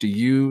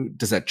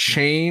 does that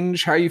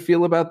change how you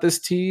feel about this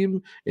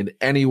team in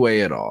any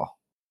way at all?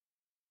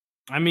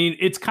 I mean,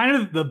 it's kind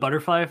of the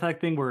butterfly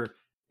effect thing where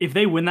if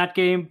they win that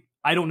game,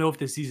 I don't know if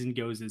the season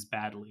goes as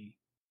badly.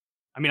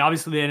 I mean,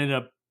 obviously they ended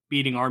up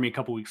beating Army a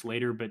couple weeks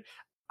later, but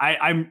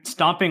I'm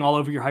stomping all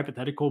over your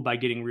hypothetical by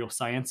getting real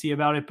sciencey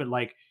about it. But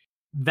like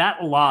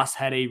that loss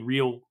had a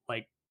real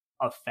like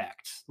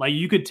effect. Like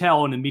you could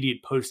tell an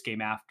immediate post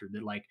game after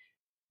that, like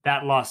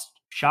that loss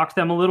shocked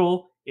them a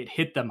little. It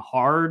hit them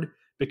hard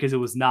because it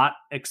was not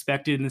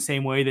expected in the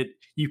same way that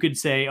you could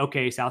say,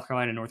 okay, South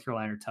Carolina and North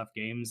Carolina are tough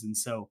games. And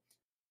so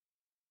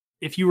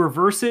if you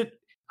reverse it,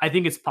 I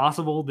think it's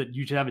possible that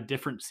you should have a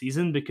different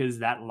season because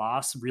that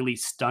loss really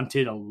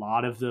stunted a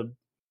lot of the,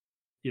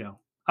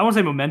 I won't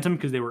say momentum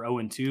because they were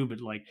 0-2, but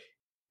like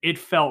it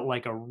felt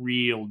like a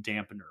real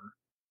dampener.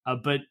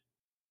 But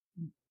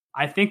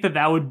I think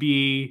that would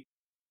be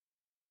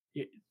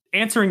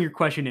answering your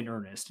question in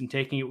earnest and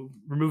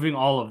removing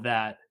all of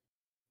that.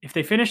 If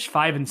they finished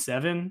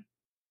 5-7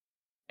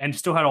 and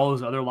still had all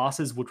those other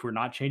losses, which were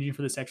not changing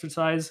for this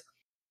exercise,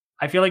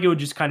 I feel like it would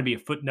just kind of be a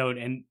footnote,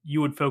 and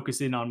you would focus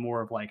in on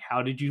more of like,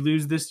 how did you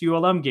lose this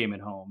ULM game at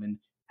home? And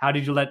how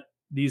did you let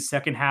these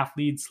second half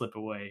leads slip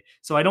away?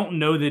 So I don't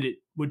know that it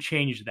would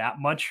change that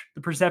much,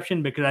 the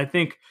perception, because I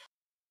think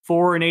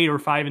 4-8 or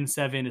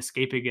 5-7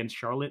 escape against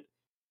Charlotte.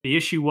 The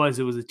issue was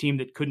it was a team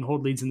that couldn't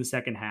hold leads in the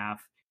second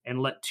half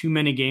and let too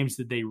many games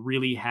that they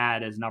really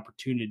had as an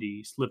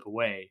opportunity slip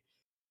away.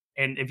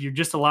 And if you're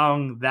just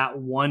allowing that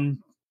one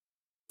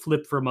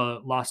flip from a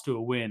loss to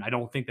a win, I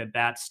don't think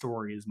that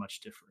story is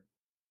much different.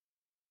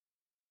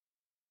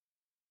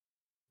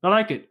 I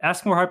like it.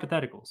 Ask more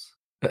hypotheticals.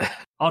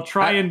 I'll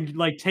try and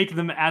like take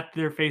them at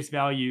their face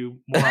value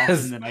more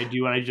often than I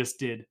do what I just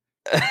did,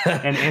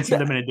 and answer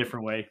them in a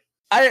different way.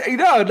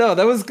 No,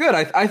 that was good.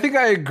 I think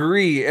I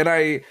agree,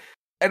 and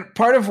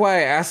part of why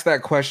I asked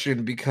that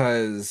question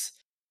because,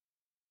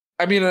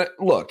 I mean,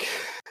 look,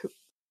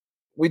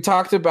 we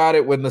talked about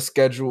it when the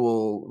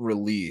schedule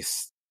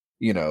released.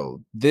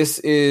 This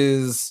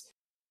is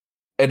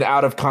an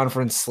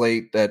out-of-conference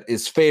slate that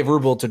is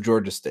favorable to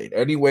Georgia State.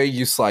 Any way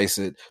you slice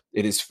it,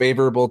 it is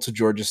favorable to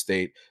Georgia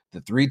State.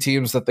 The three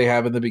teams that they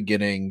have in the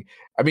beginning.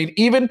 I mean,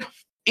 even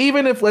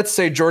if, let's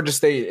say, Georgia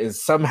State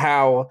is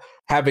somehow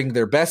having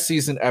their best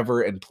season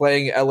ever and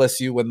playing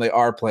LSU when they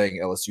are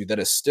playing LSU, that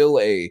is still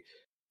a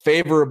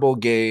favorable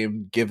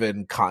game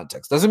given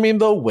context. Doesn't mean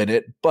they'll win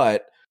it,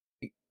 but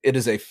it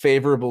is a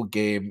favorable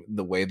game in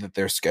the way that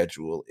their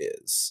schedule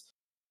is.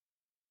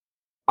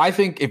 I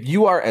think if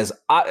you are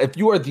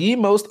the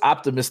most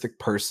optimistic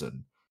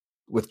person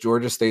with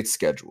Georgia State's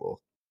schedule,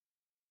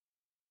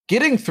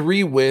 getting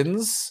 3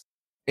 wins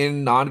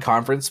in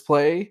non-conference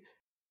play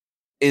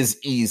is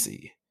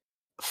easy.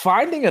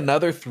 Finding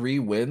another 3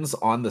 wins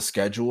on the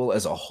schedule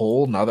as a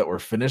whole, now that we're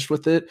finished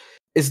with it,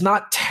 is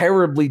not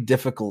terribly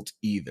difficult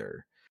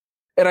either.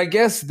 And I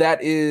guess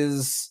that's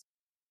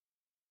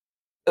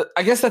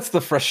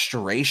the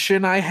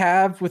frustration I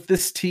have with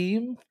this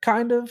team,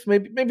 kind of.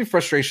 Maybe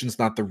frustration is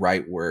not the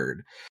right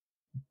word,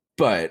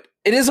 but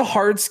it is a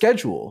hard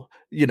schedule.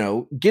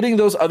 Getting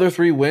those other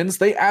 3 wins,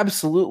 they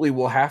absolutely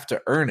will have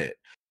to earn it.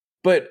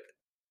 But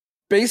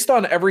based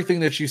on everything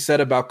that you said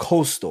about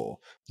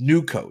Coastal,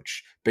 new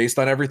coach, based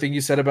on everything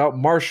you said about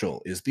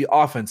Marshall, is the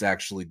offense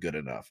actually good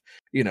enough?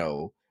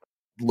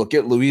 Look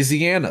at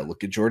Louisiana,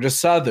 look at Georgia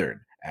Southern,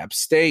 App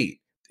State.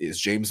 Is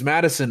James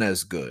Madison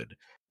as good?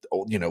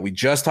 We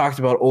just talked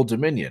about Old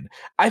Dominion.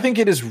 I think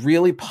it is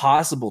really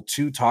possible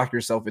to talk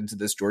yourself into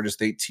this Georgia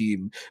State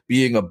team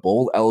being a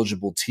bowl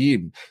eligible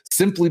team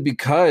simply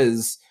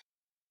because,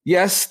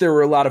 yes, there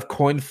were a lot of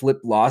coin flip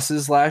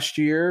losses last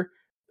year,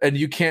 and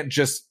you can't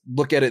just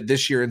look at it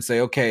this year and say,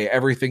 okay,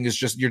 everything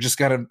is you're just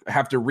going to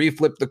have to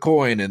reflip the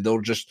coin and they'll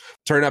just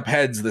turn up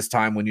heads this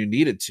time when you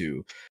need it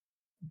to.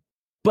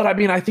 But I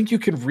mean, I think you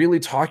can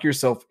really talk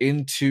yourself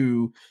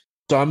into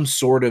some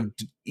sort of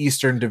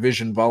Eastern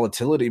Division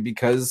volatility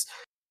because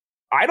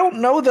I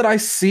don't know that I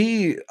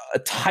see a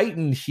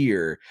Titan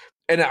here.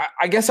 And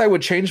I guess I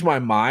would change my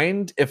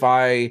mind if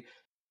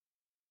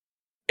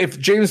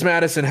James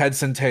Madison had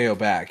Centeio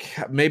back.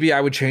 Maybe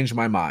I would change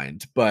my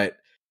mind, but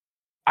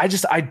I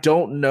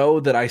don't know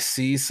that I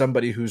see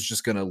somebody who's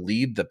just going to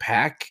lead the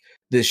pack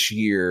this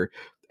year.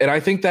 And I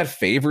think that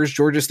favors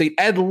Georgia State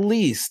at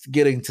least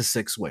getting to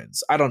 6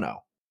 wins. I don't know.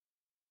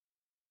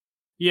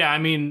 Yeah, I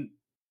mean,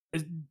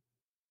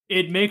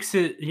 it makes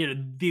it,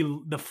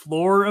 the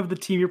floor of the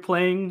team you're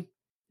playing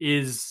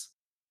is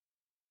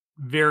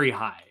very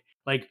high.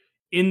 Like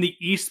in the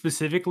East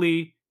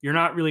specifically, you're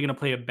not really going to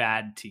play a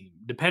bad team.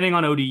 Depending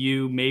on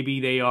ODU, maybe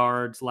they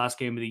are. It's the last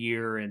game of the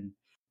year and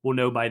we'll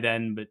know by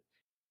then. But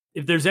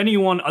if there's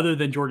anyone other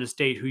than Georgia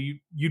State who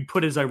you'd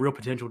put as a real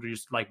potential to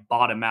just like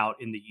bottom out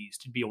in the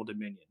East, it'd be Old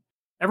Dominion.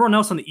 Everyone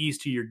else on the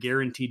East who you're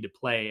guaranteed to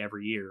play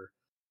every year,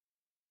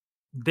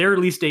 they're at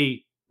least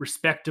a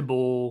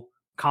respectable,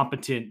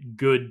 competent,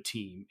 good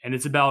team. And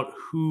it's about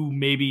who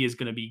maybe is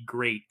going to be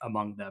great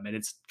among them. And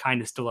it's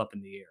kind of still up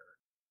in the air.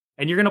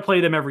 And you're going to play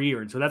them every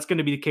year. And so that's going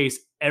to be the case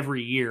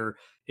every year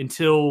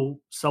until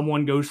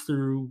someone goes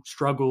through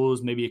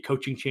struggles, maybe a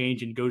coaching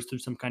change and goes through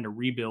some kind of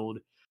rebuild.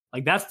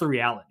 Like that's the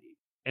reality.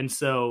 And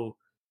so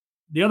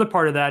the other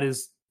part of that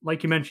is,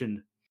 like you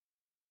mentioned,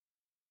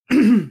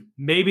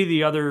 maybe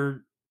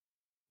the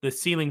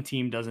ceiling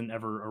team doesn't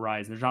ever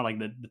arise. There's not like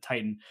the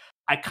Titan.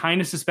 I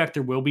kind of suspect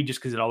there will be just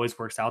because it always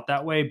works out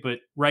that way. But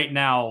right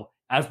now,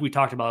 as we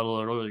talked about a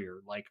little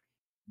earlier, like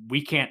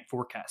we can't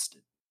forecast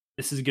it.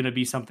 This is going to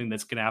be something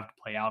that's going to have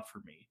to play out for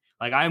me.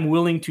 Like I'm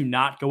willing to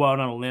not go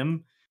out on a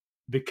limb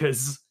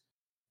because,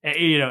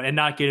 and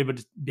not be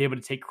able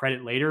to take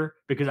credit later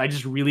because I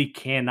just really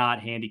cannot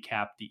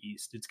handicap the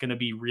East. It's going to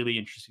be really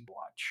interesting to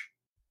watch.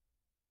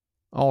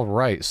 All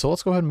right, so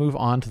let's go ahead and move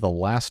on to the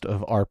last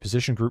of our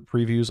position group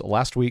previews.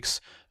 Last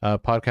week's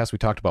podcast, we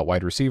talked about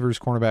wide receivers,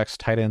 cornerbacks,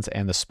 tight ends,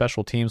 and the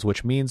special teams,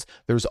 which means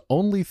there's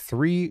only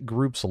 3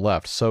 groups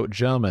left. So,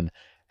 gentlemen,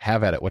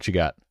 have at it. What you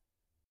got?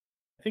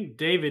 I think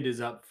David is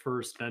up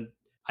first. And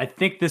I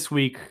think this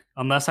week,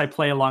 unless I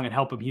play along and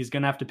help him, he's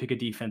going to have to pick a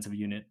defensive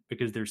unit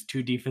because there's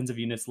 2 defensive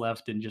units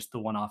left and just the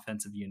 1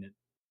 offensive unit.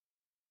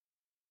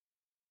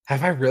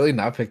 Have I really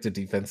not picked a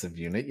defensive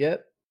unit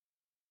yet?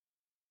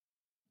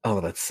 Oh,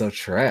 that's so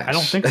trash. I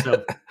don't think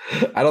so.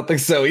 I don't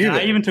think so either. Yeah,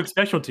 I even took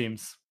special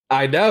teams.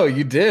 I know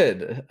you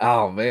did.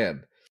 Oh,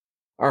 man.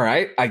 All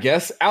right. I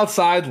guess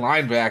outside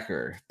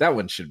linebacker. That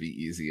one should be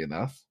easy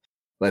enough.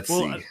 Let's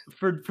see.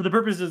 For the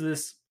purpose of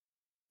this,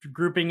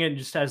 grouping it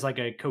just as like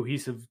a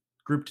cohesive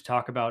group to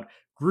talk about,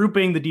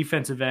 grouping the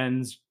defensive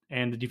ends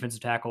and the defensive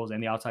tackles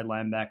and the outside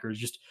linebackers,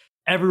 just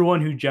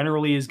everyone who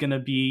generally is going to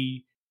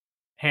be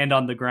hand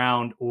on the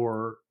ground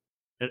or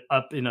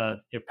up in a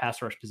pass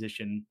rush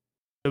position.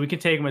 So we can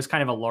take them as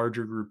kind of a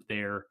larger group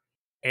there.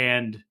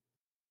 And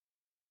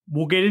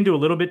we'll get into a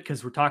little bit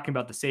because we're talking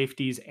about the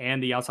safeties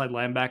and the outside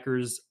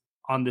linebackers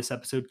on this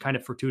episode, kind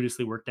of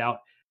fortuitously worked out.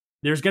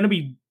 There's going to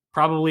be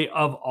probably,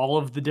 of all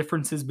of the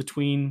differences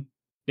between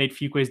Nate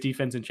Fuquay's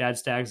defense and Chad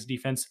Stagg's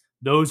defense,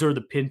 those are the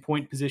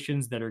pinpoint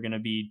positions that are going to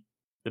be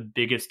the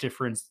biggest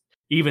difference,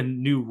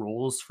 even new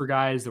roles for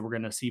guys that we're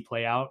going to see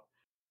play out.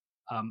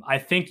 I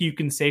think you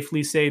can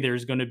safely say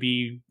there's going to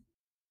be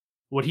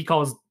what he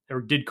calls,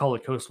 or did call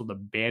it Coastal, the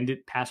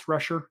bandit pass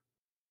rusher.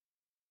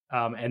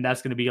 And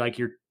that's going to be like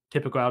your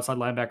typical outside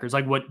linebackers,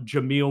 like what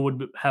Jamil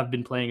would have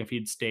been playing if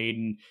he'd stayed.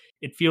 And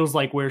it feels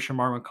like where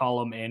Shamar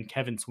McCollum and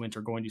Kevin Swint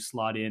are going to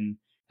slot in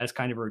as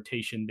kind of a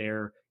rotation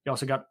there. You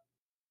also got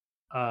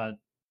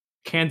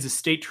Kansas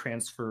State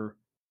transfer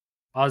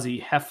Ozzie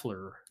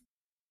Heffler,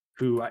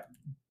 who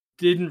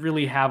didn't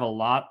really have a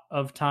lot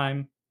of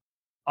time.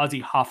 Ozzie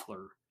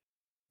Hoffler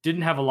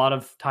didn't have a lot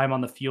of time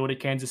on the field at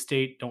Kansas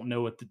State. Don't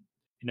know what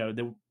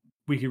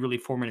we could really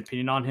form an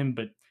opinion on him,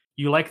 but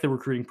you like the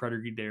recruiting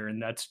pedigree there.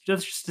 And that's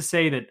just to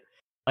say that,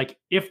 like,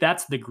 if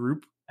that's the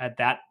group at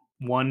that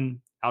one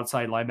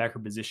outside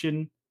linebacker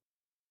position,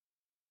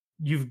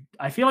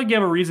 I feel like you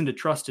have a reason to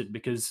trust it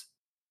because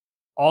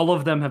all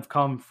of them have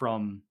come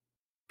from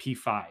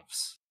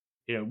P5s.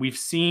 We've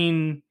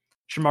seen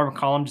Shamar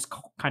McCollum just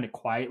kind of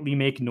quietly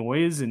make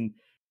noise and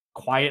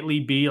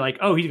quietly be like,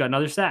 oh, he's got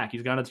another sack.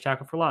 He's got another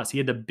tackle for loss. He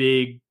had the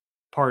big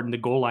part in the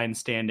goal line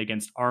stand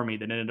against Army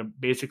that ended up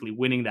basically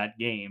winning that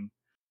game.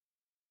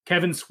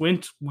 Kevin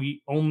Swint,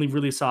 we only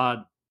really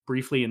saw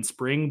briefly in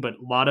spring, but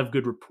a lot of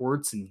good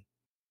reports, and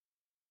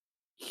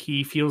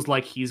he feels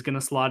like he's going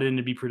to slot in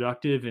and be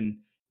productive. And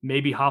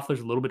maybe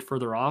Hoffler's a little bit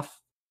further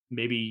off,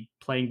 maybe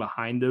playing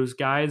behind those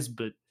guys.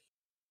 But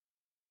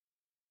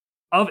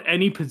of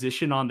any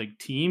position on the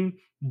team,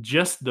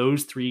 just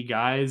those 3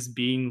 guys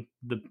being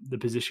the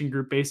position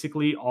group,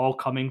 basically all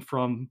coming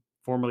from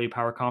formerly a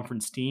power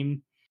conference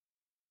team,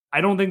 I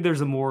don't think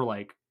there's a more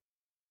like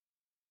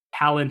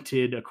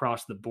talented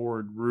across the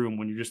board room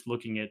when you're just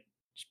looking at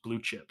just blue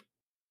chip.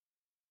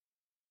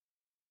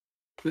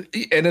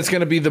 And it's going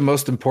to be the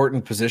most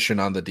important position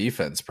on the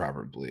defense,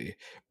 probably,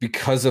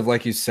 because of,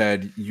 like you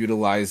said,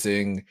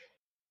 utilizing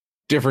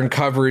different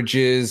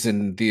coverages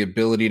and the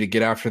ability to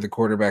get after the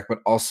quarterback, but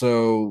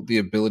also the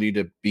ability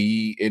to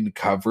be in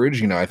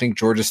coverage. I think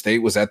Georgia State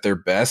was at their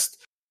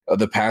best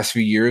the past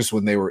few years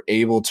when they were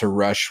able to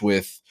rush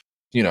with,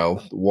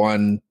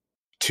 1-2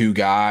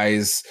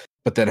 guys,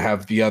 but then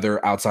have the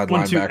other outside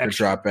linebacker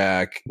drop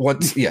back.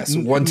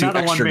 1-2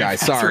 extra guys.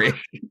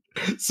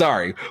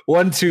 Sorry.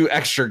 1-2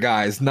 extra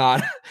guys,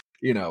 not,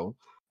 and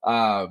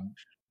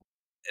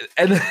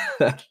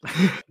that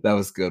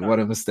was good.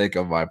 What a mistake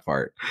on my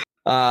part.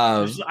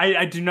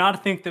 I do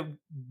not think that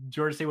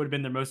Georgia State would have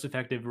been their most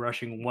effective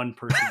rushing one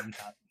person.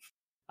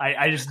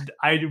 I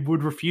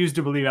would refuse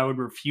to believe. I would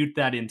refute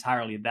that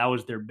entirely. That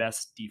was their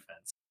best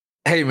defense.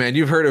 Hey man,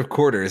 you've heard of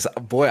quarters.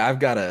 Boy, I've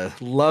got a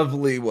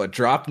lovely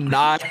drop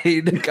 9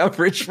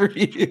 coverage for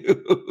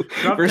you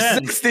for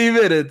 10. 60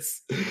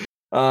 minutes.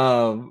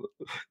 No,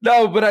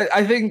 but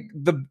I think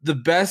the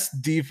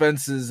best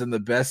defenses and the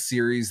best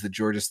series that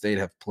Georgia State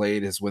have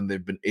played is when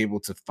they've been able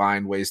to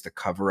find ways to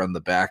cover on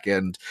the back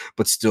end,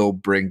 but still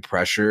bring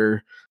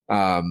pressure.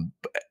 And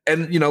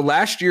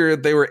last year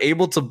they were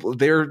able to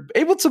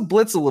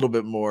blitz a little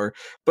bit more,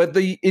 but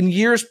in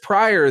years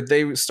prior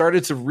they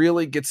started to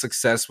really get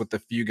success with the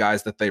few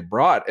guys that they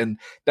brought, and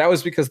that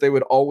was because they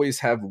would always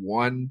have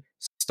one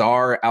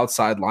star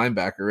outside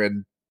linebacker.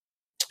 And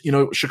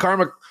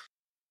Shamar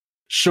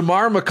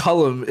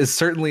McCollum is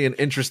certainly an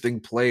interesting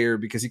player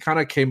because he kind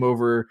of came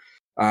over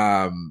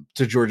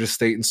to Georgia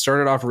State and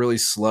started off really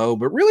slow,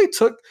 but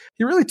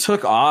he really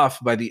took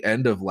off by the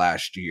end of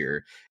last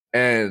year.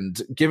 And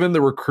given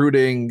the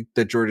recruiting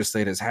that Georgia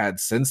State has had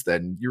since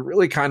then, you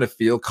really kind of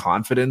feel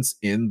confidence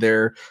in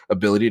their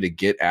ability to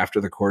get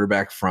after the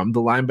quarterback from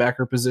the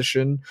linebacker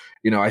position.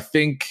 I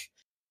think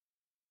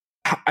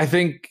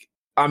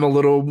I'm a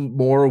little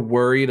more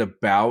worried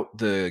about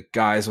the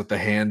guys with the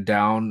hand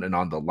down and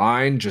on the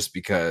line, just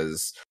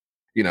because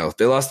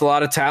they lost a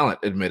lot of talent,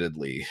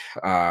 admittedly.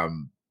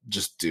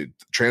 Just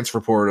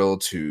transfer portal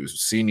to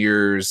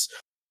seniors.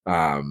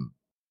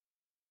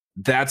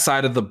 That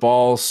side of the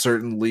ball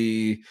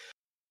certainly,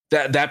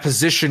 that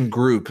position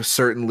group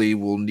certainly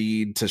will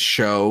need to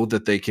show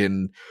that they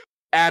can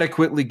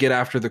adequately get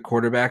after the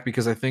quarterback,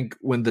 because I think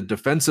when the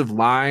defensive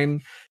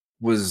line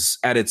was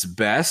at its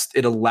best,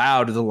 it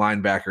allowed the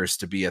linebackers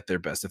to be at their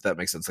best, if that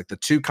makes sense. Like the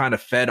two kind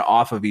of fed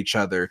off of each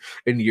other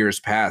in years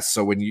past.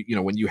 So when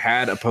you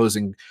had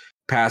opposing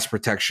pass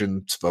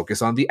protection to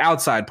focus on the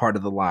outside part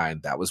of the line,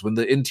 that was when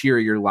the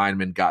interior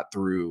linemen got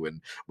through,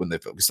 and when they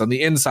focused on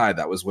the inside,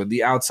 that was when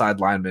the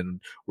outside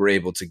linemen were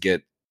able to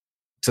get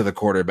to the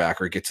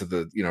quarterback or get to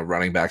the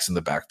running backs in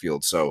the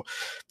backfield. So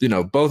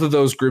both of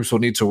those groups will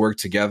need to work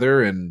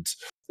together, and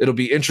it'll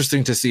be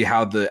interesting to see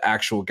how the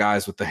actual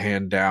guys with the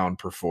hand down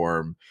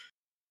perform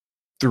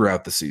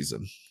throughout the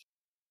season.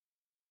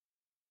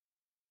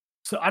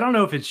 So I don't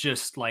know if it's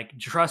just like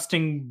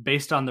trusting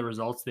based on the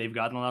results they've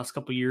gotten the last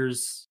couple of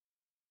years,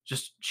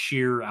 just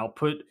sheer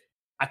output.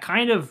 I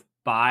kind of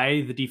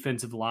buy the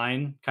defensive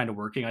line kind of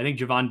working. I think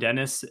Javon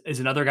Dennis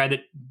is another guy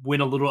that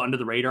went a little under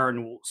the radar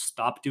and will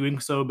stop doing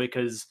so,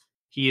 because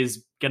he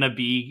is going to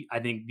be, I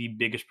think, the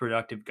biggest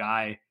productive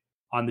guy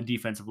on the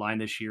defensive line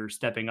this year,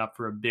 stepping up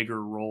for a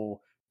bigger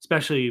role,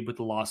 especially with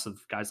the loss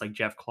of guys like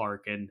Jeff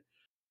Clark and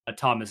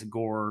Thomas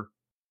Gore.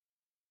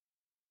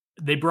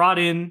 They brought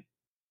in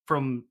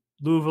from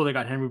Louisville, they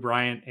got Henry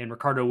Bryant and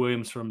Ricardo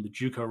Williams from the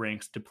JUCO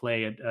ranks to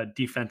play a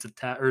defensive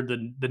or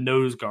the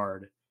nose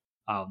guard.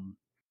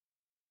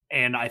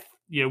 And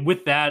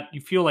with that,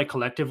 you feel like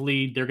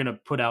collectively they're going to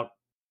put out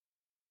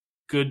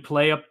good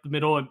play up the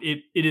middle.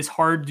 It is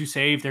hard to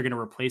say if they're going to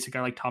replace a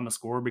guy like Thomas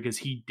Gore, because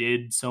he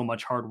did so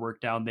much hard work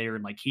down there,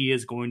 and like he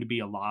is going to be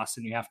a loss,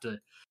 and you have to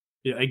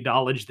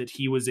acknowledge that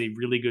he was a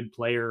really good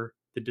player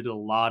that did a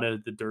lot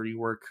of the dirty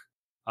work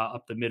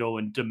up the middle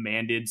and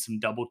demanded some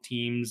double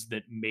teams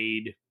that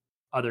made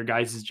other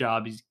guys'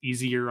 jobs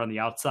easier on the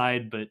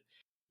outside. But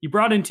you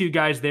brought in two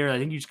guys there I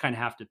think you just kind of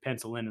have to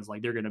pencil in as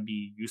like they're going to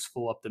be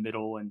useful up the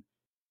middle. And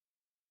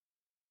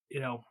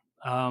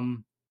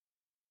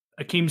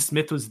Akeem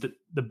Smith was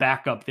the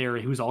backup there.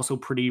 He was also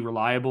pretty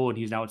reliable, and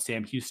he's now at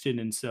Sam Houston.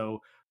 And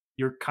so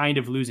you're kind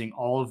of losing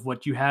all of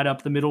what you had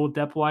up the middle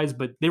depth wise,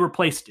 but they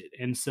replaced it.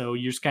 And so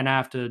you're just going to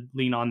have to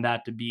lean on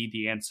that to be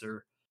the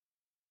answer.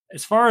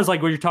 As far as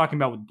like what you're talking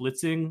about with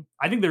blitzing,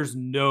 I think there's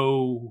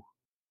no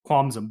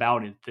qualms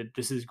about it that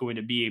this is going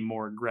to be a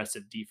more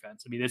aggressive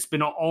defense. I mean, it's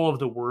been all of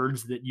the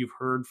words that you've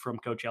heard from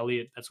Coach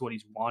Elliott. That's what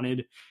he's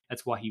wanted.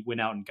 That's why he went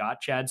out and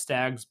got Chad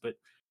Staggs. But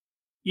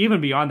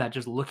even beyond that,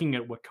 just looking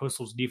at what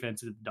Coastal's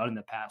defense has done in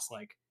the past,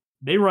 like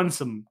they run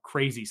some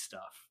crazy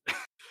stuff.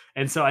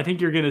 And so I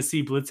think you're going to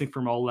see blitzing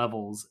from all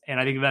levels. And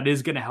I think that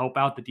is going to help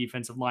out the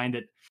defensive line,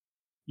 that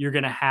you're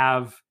going to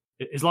have,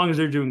 as long as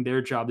they're doing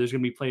their job, there's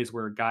going to be plays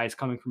where a guy's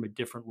coming from a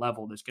different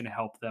level that's going to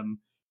help them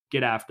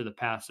get after the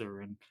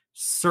passer. And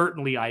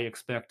certainly I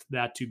expect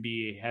that to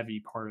be a heavy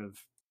part of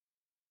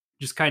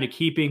just kind of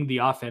keeping the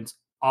offense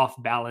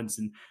off balance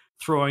and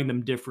throwing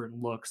them different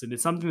looks. And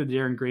it's something that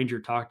Darren Granger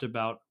talked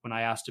about when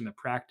I asked him at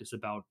practice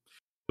about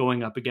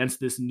going up against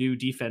this new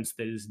defense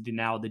that is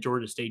now the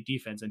Georgia State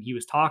defense. And he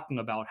was talking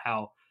about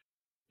how,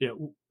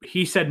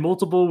 he said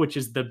multiple, which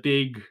is the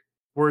big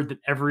word that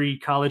every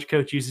college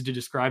coach uses to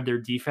describe their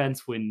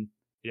defense when,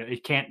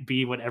 it can't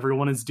be what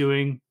everyone is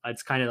doing.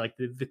 It's kind of like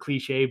the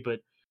cliche, but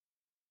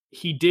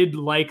he did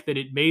like that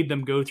it made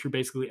them go through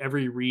basically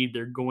every read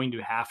they're going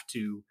to have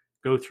to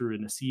go through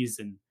in the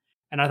season.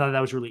 And I thought that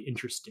was really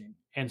interesting,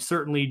 and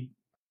certainly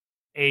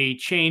a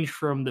change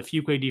from the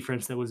Fuquay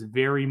defense that was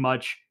very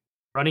much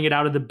running it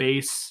out of the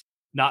base,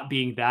 not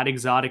being that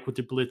exotic with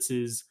the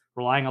blitzes,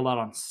 relying a lot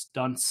on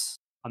stunts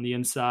on the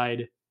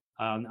inside,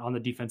 on the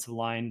defensive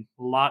line,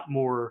 a lot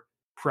more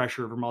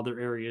pressure from other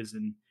areas.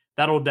 And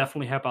that'll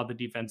definitely help out the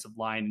defensive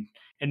line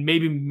and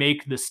maybe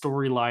make the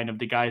storyline of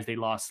the guys they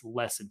lost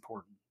less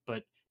important,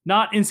 but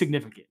not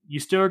insignificant. You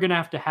still are going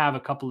to have a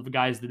couple of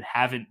guys that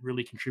haven't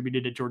really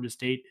contributed at Georgia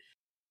State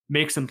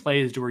make some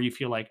plays to where you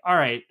feel like, all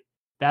right,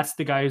 that's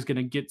the guy who's going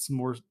to get some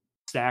more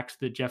sacks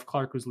that Jeff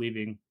Clark was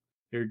leaving,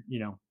 or,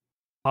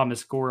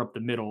 Thomas Gore up the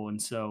middle. And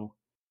so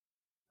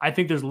I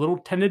think there's a little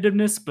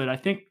tentativeness, but I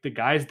think the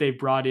guys they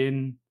brought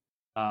in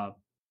over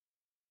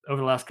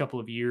the last couple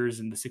of years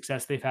and the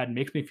success they've had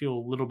makes me feel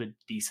a little bit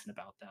decent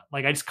about that.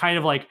 Like, I just kind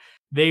of like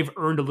they've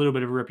earned a little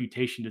bit of a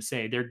reputation to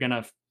say they're going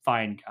to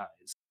find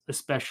guys,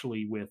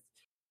 especially with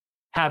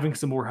having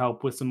some more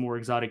help with some more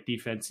exotic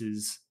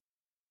defenses,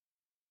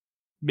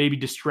 maybe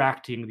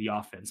distracting the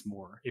offense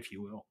more, if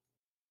you will.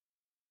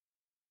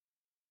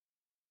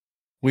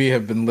 We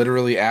have been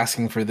literally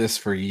asking for this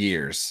for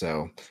years,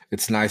 so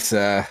it's nice.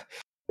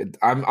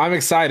 I'm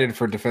excited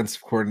for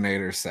defensive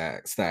coordinator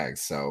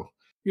Staggs. So,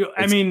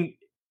 I mean,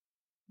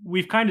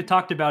 we've kind of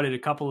talked about it a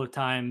couple of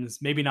times,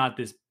 maybe not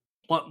this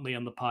bluntly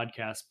on the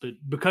podcast, but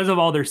because of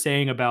all they're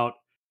saying about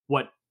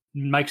what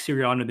Mike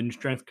Sirianni, the new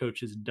strength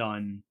coach, has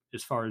done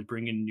as far as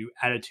bringing new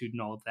attitude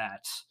and all of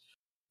that,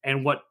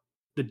 and what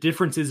the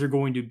differences are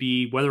going to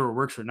be, whether it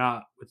works or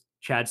not, with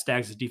Chad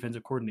Staggs as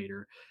defensive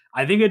coordinator.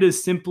 I think it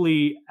is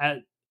simply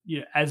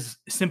as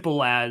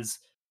simple as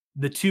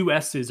the two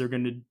S's are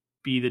going to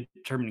be the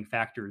determining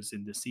factors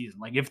in this season.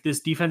 Like if this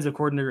defensive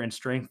coordinator and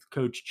strength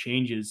coach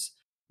changes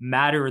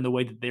matter in the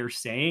way that they're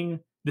saying,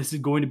 this is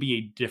going to be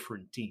a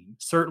different team.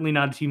 Certainly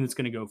not a team that's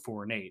going to go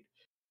 4-8.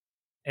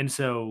 And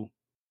so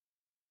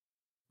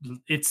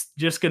it's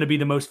just going to be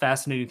the most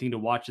fascinating thing to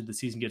watch as the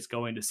season gets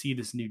going, to see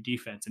this new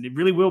defense. And it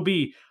really will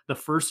be the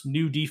first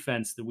new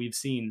defense that we've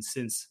seen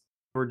since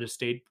Georgia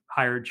State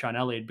hired Sean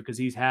Elliott, because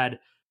he's had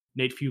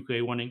Nate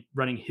Fuqua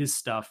running his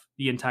stuff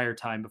the entire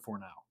time before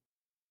now.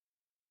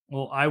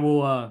 Well, I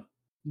will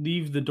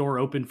leave the door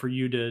open for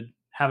you to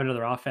have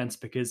another offense,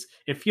 because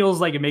it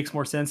feels like it makes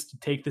more sense to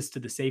take this to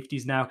the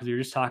safeties now, because you're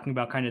just talking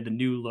about kind of the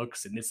new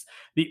looks, and it's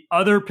the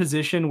other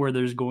position where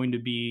there's going to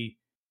be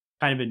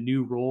kind of a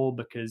new role,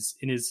 because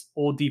in his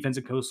old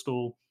defensive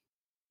coastal,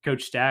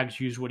 Coach Staggs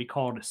used what he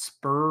called a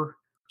spur,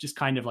 just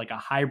kind of like a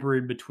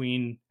hybrid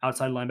between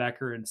outside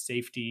linebacker and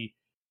safety.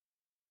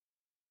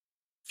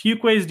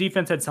 Fuqua's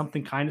defense had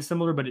something kind of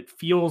similar, but it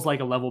feels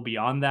like a level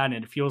beyond that,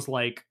 and it feels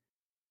like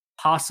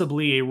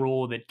possibly a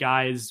role that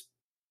guys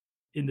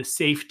in the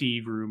safety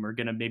room are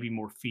going to maybe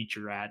more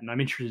feature at. And I'm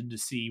interested to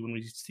see, when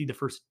we see the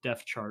first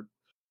depth chart,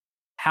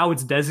 how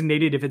it's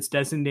designated, if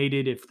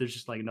there's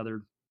just like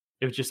another,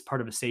 if it's just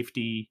part of a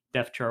safety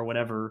depth chart or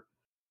whatever,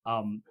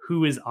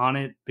 who is on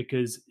it,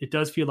 because it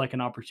does feel like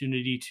an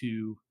opportunity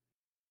to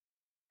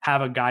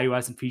have a guy who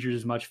hasn't featured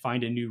as much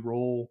find a new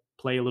role,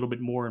 play a little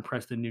bit more,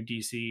 impress the new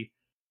DC.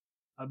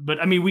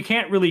 But I mean, we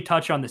can't really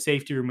touch on the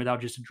safety room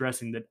without just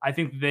addressing that. I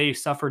think they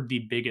suffered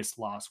the biggest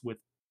loss with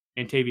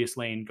Antavius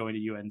Lane going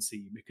to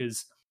UNC,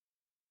 because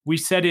we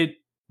said it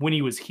when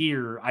he was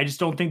here. I just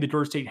don't think that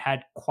Georgia State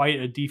had quite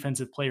a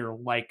defensive player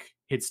like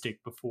Hitstick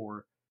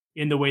before,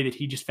 in the way that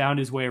he just found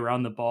his way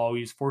around the ball. He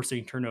was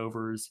forcing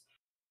turnovers,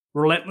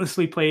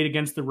 relentlessly played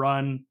against the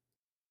run,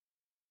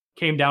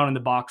 came down in the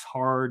box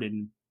hard,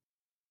 and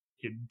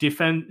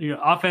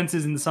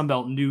offenses in the Sun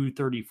Belt knew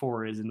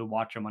 34 is, and to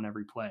watch him on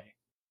every play.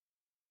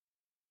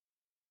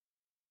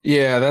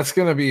 Yeah, that's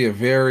going to be a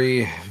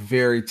very,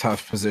 very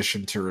tough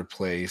position to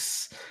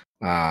replace.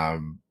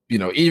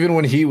 Even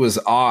when he was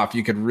off,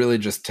 you could really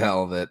just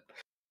tell that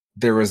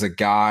there was a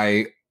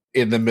guy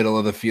in the middle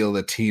of the field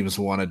that teams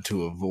wanted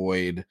to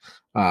avoid.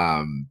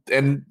 Maybe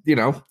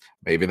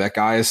that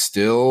guy is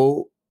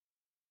still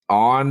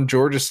on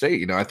Georgia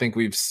State. I think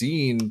we've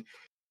seen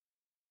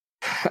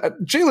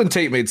Jalen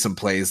Tate made some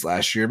plays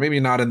last year, maybe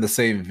not in the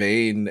same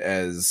vein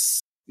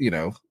as,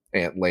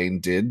 Ant Lane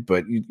did,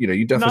 but you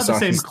definitely not saw the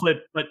same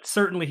clip, but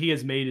certainly he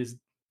has made his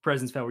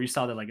presence felt, where you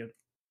saw that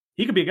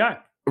he could be a guy.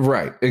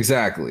 Right,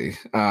 exactly.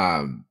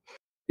 I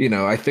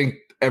think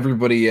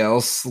everybody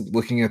else,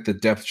 looking at the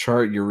depth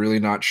chart, you're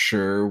really not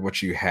sure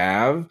what you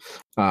have.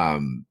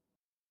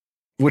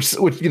 Which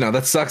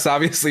that sucks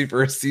obviously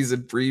for a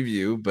season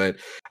preview, but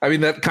I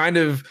mean that kind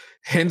of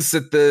hints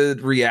at the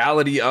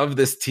reality of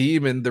this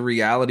team and the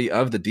reality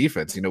of the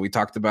defense. We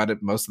talked about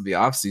it most of the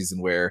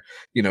offseason, where,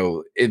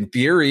 in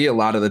theory, a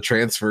lot of the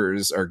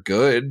transfers are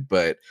good,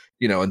 but,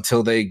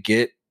 until they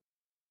get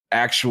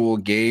actual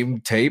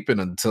game tape,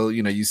 and until,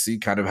 you see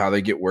kind of how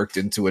they get worked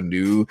into a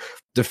new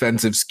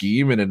defensive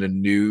scheme and in a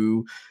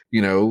new,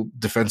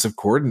 defensive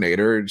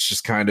coordinator, it's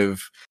just kind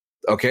of,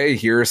 okay,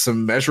 here are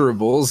some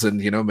measurables, and,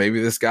 maybe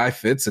this guy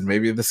fits and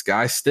maybe this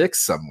guy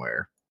sticks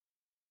somewhere.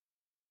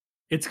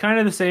 It's kind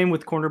of the same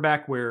with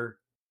cornerback, where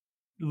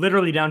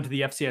literally down to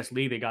the FCS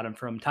league they got him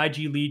from.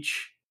 Ty-G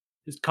Leach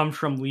comes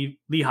from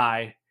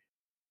Lehigh.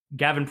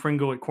 Gavin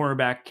Pringle at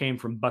cornerback came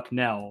from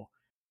Bucknell.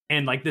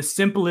 And like the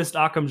simplest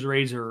Occam's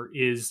razor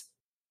is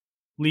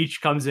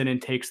Leach comes in and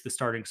takes the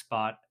starting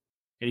spot.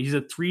 And he's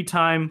a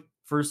 3-time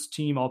first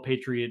team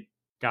All-Patriot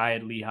guy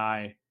at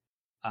Lehigh.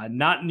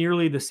 Not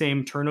nearly the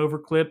same turnover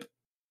clip.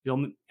 He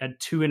only had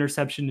 2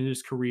 interceptions in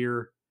his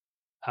career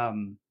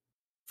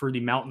for the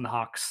Mountain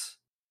Hawks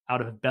out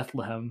of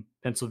Bethlehem,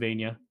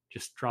 Pennsylvania.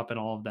 Just dropping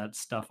all of that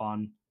stuff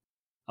on.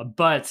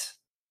 But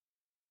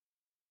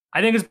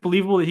I think it's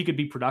believable that he could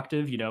be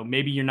productive.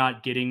 Maybe you're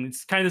not getting,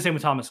 it's kind of the same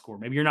with Thomas Gore.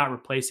 Maybe you're not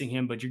replacing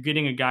him, but you're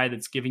getting a guy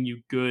that's giving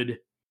you good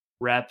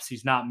reps.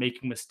 He's not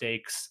making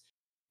mistakes,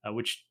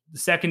 which the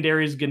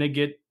secondary is going to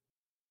get,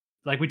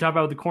 like we talked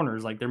about with the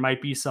corners. Like there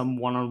might be some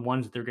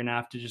one-on-ones that they're going to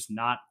have to just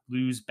not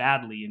lose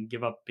badly and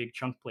give up big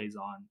chunk plays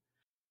on.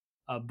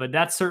 But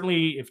that's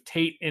certainly, if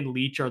Tate and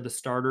Leach are the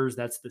starters,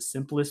 that's the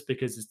simplest,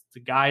 because it's the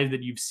guy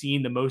that you've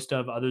seen the most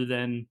of, other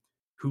than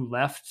who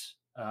left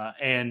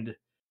and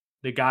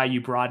the guy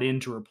you brought in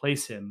to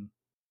replace him.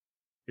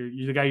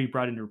 You're the guy you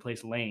brought in to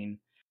replace Lane.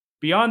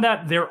 Beyond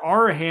that, there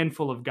are a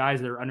handful of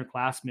guys that are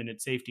underclassmen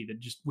at safety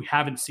that just we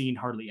haven't seen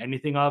hardly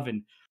anything of.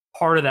 And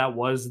part of that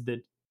was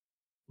that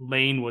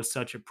Lane was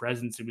such a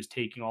presence. It was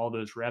taking all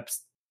those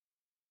reps.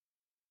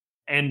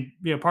 And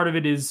part of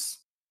it is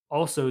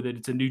also that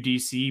it's a new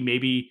DC.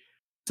 Maybe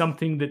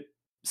something that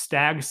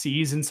Stagg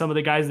sees in some of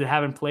the guys that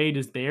haven't played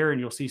is there, and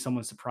you'll see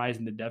someone surprised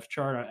in the depth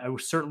chart. I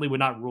certainly would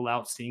not rule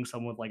out seeing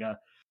someone with like a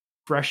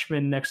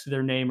freshman next to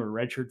their name, or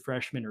redshirt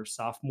freshman or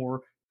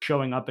sophomore,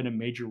 showing up in a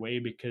major way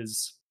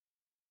because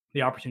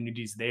the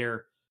opportunity's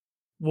there.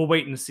 We'll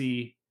wait and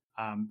see.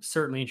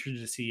 Certainly interested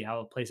to see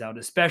how it plays out,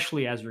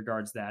 especially as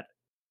regards that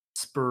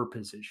spur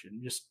position.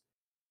 Just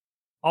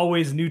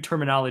always new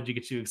terminology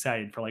gets you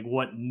excited for like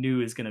what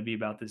new is going to be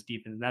about this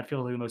defense. And that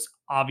feels like the most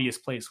obvious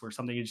place where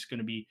something is just going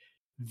to be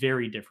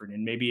very different.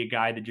 And maybe a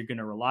guy that you're going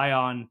to rely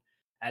on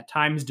at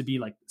times to be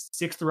like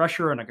sixth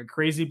rusher and like a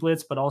crazy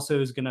blitz, but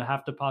also is going to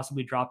have to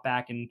possibly drop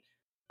back and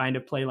kind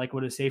of play like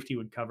what a safety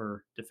would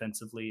cover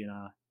defensively and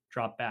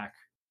drop back.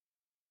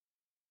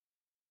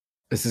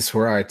 Is this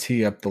where I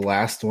tee up the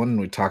last one and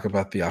we talk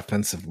about the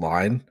offensive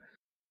line?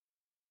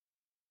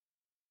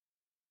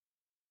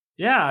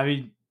 Yeah, I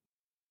mean,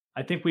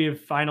 I think we have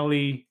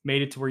finally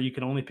made it to where you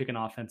can only pick an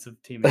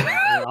offensive team again,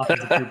 or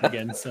offensive group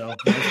again. So,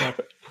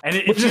 and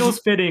it feels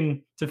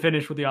fitting to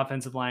finish with the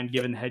offensive line,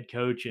 given the head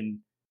coach, and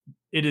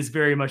it is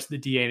very much the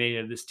DNA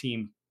of this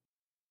team.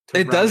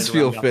 It does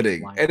feel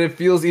fitting, and it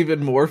feels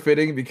even more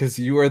fitting because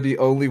you are the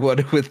only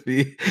one with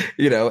the,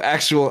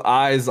 actual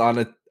eyes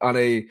on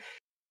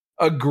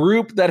a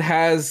group that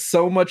has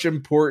so much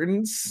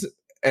importance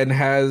and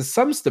has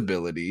some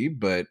stability,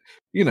 but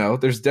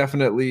there's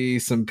definitely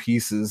some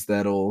pieces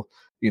that'll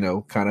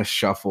kind of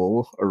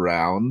shuffle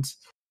around.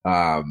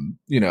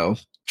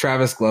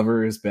 Travis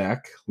Glover is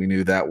back. We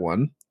knew that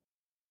one.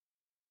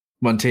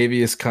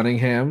 Montavious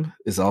Cunningham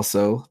is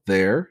also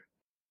there.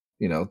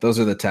 Those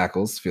are the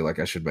tackles. Feel like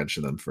I should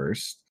mention them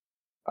first.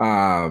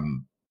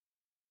 And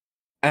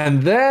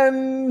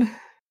then,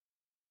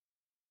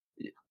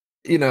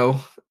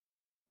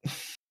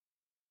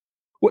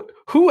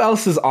 who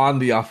else is on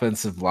the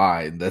offensive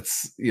line?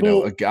 That's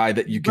a guy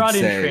that you could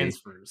say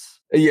transfers.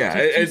 Yeah,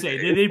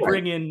 they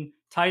bring in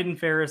Tyden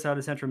Ferris out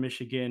of Central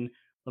Michigan,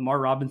 Lamar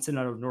Robinson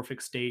out of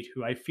Norfolk State,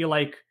 who I feel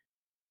like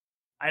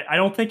I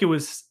don't think it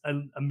was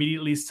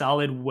immediately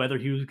solid whether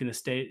he was going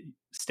to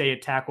stay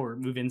at tackle or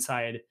move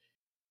inside. I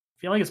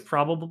feel like it's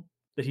probable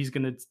that he's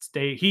going to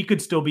stay. He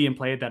could still be in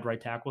play at that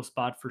right tackle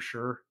spot for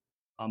sure.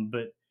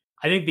 But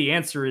I think the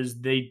answer is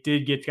they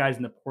did get guys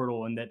in the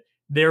portal, and that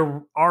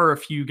there are a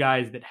few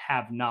guys that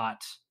have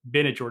not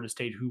been at Georgia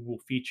State who will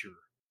feature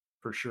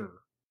for sure.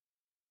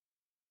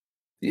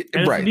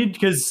 And right.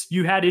 Because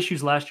you had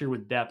issues last year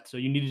with depth, so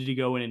you needed to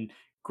go in and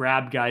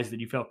grab guys that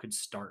you felt could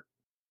start.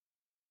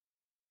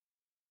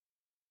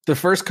 The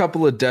first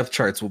couple of depth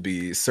charts will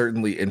be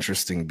certainly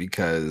interesting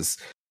because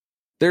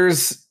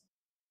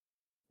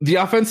the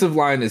offensive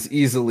line is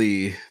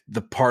easily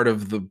the part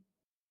of the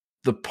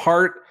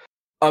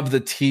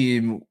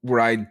team where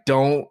I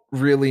don't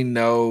really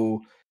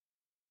know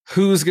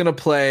who's going to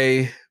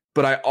play,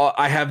 but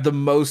I have the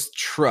most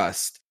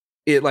trust.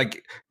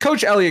 Like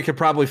Coach Elliott could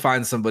probably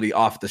find somebody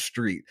off the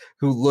street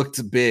who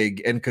looked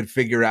big and could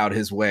figure out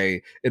his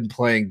way in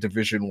playing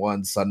Division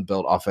I Sun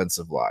Belt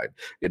offensive line,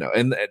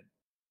 and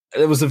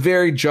it was a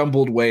very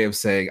jumbled way of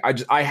saying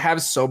I have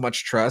so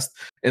much trust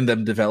in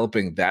them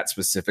developing that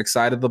specific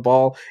side of the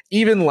ball.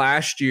 Even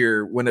last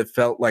year when it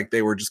felt like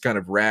they were just kind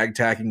of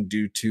ragtagging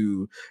due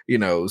to,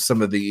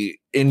 some of the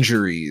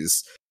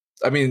injuries.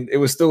 I mean, it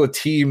was still a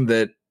team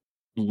that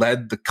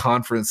led the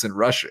conference in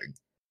rushing.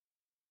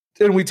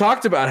 And we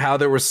talked about how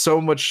there was so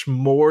much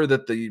more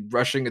that the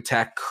rushing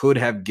attack could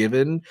have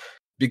given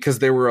because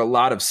there were a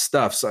lot of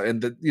stuff. So,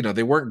 and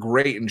they weren't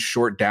great in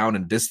short down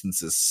and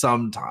distances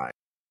sometimes.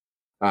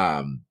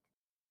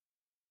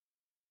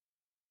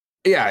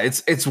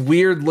 It's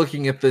weird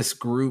looking at this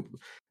group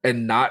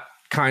and not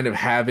kind of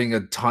having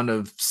a ton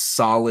of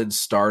solid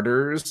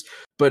starters,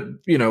 but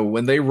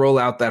when they roll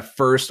out that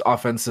first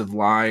offensive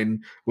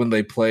line when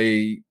they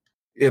play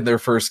in their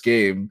first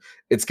game,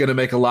 it's going to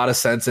make a lot of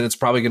sense, and it's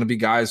probably going to be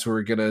guys who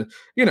are going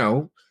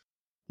to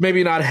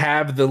maybe not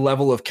have the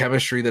level of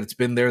chemistry that's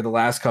been there the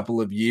last couple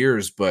of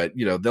years, but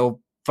they'll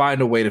find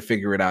a way to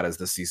figure it out as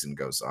the season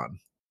goes on.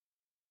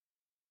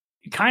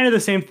 Kind of the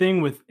same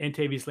thing with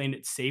Antavius Lane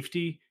at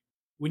safety.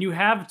 When you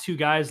have two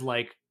guys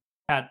like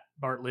Pat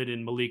Bartlett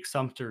and Malik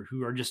Sumter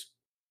who are just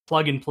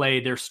plug and play,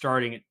 they're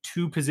starting at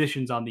two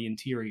positions on the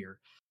interior.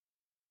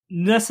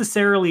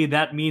 Necessarily,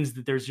 that means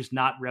that there's just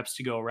not reps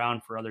to go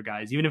around for other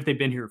guys, even if they've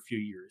been here a few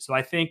years. So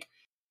I think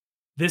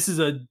this is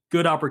a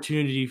good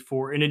opportunity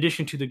for, in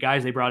addition to the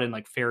guys they brought in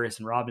like Ferris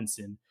and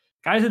Robinson,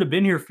 guys that have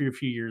been here for a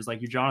few years, like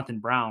your Jonathan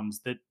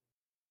Browns, that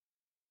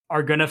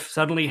are going to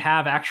suddenly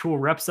have actual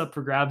reps up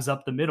for grabs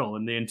up the middle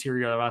in the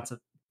interior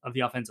of the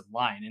offensive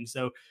line. And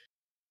so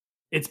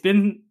it's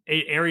been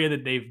an area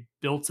that they've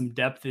built some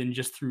depth in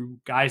just through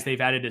guys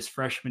they've added as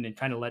freshmen and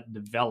kind of let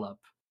develop.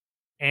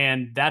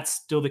 And that's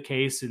still the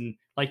case. And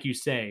like you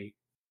say,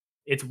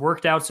 it's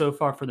worked out so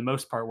far for the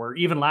most part, where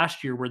even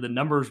last year where the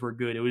numbers were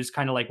good, it was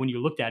kind of like when you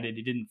looked at it,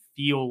 it didn't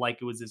feel like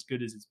it was as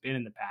good as it's been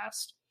in the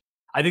past.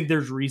 I think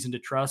there's reason to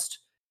trust.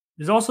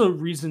 There's also a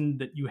reason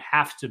that you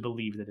have to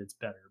believe that it's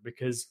better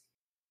because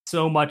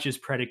so much is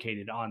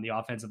predicated on the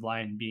offensive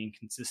line being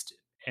consistent.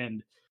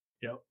 And,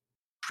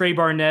 Trey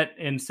Barnett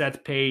and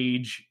Seth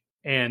Page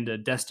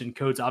and Destin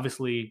Coates,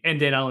 obviously, and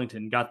Dan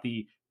Ellington got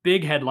the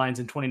big headlines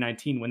in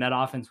 2019 when that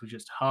offense was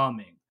just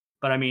humming.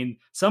 But I mean,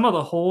 some of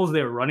the holes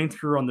they were running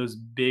through on those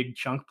big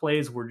chunk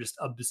plays were just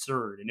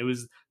absurd. And it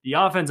was the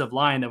offensive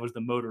line that was the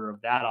motor of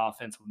that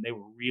offense when they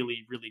were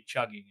really, really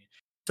chugging.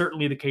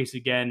 Certainly the case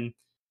again,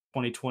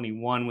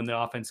 2021 when the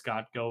offense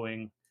got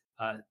going.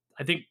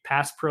 I think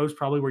pass pro is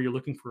probably where you're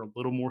looking for a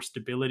little more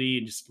stability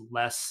and just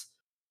less,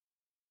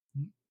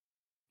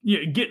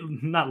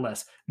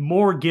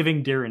 more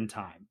giving Darren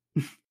time.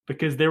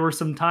 Because there were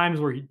some times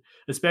where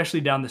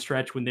especially down the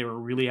stretch when they were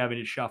really having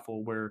to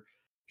shuffle, where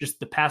just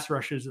the pass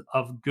rushes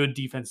of good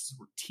defenses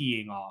were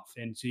teeing off.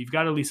 And so you've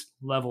got to at least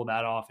level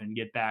that off and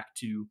get back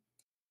to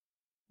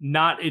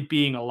not it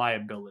being a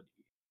liability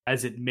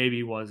as it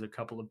maybe was a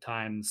couple of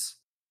times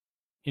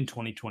in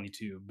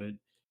 2022. But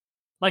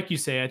like you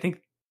say, I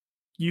think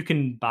you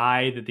can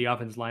buy that the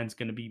offensive line is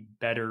going to be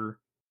better.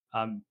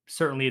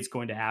 Certainly it's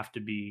going to have to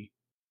be.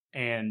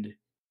 And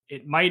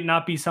it might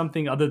not be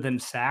something other than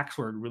sacks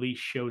where it really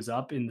shows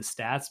up in the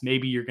stats.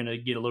 Maybe you're going to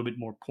get a little bit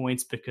more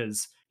points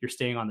because you're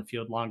staying on the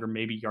field longer.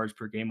 Maybe yards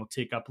per game will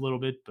tick up a little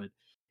bit, but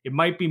it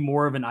might be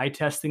more of an eye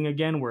testing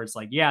again, where it's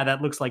like, yeah,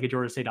 that looks like a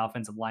Georgia State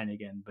offensive line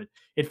again, but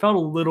it felt a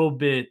little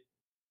bit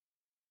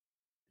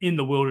in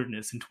the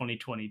wilderness in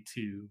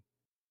 2022.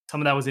 Some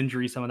of that was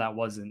injury, some of that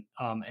wasn't.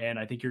 And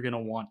I think you're going to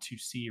want to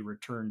see a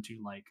return to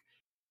like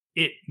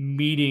it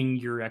meeting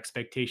your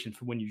expectations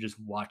for when you're just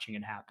watching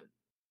it happen.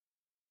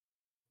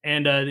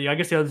 And I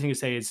guess the other thing to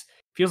say is,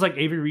 feels like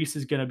Avery Reese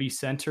is going to be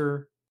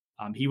center.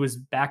 He was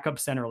backup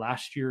center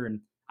last year, and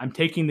I'm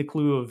taking the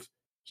clue of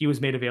he was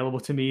made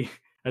available to me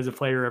as a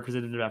player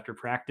representative after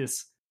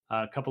practice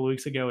a couple of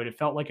weeks ago, and it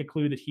felt like a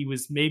clue that he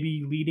was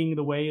maybe leading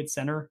the way at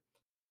center,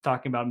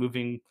 talking about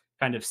moving,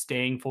 kind of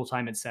staying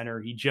full-time at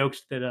center. He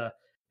joked that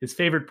his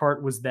favorite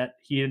part was that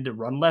he had to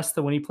run less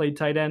than when he played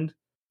tight end,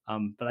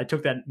 but I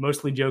took that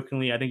mostly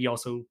jokingly. I think he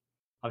also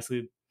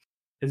obviously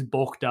is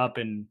bulked up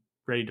and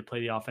ready to play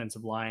the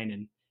offensive line,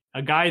 and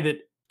a guy that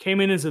came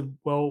in as a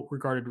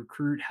well-regarded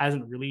recruit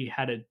hasn't really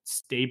had a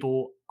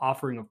stable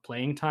offering of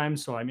playing time.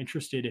 So I'm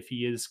interested if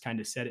he is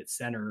kind of set at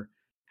center,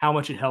 how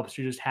much it helps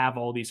to just have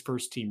all these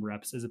first team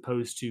reps as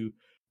opposed to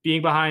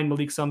being behind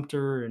Malik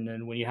Sumter. And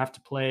then when you have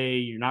to play,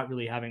 you're not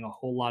really having a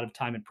whole lot of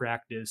time in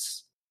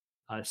practice.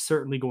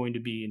 Certainly going to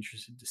be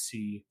interested to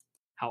see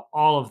how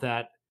all of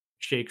that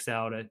shakes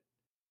out.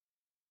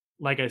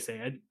 Like I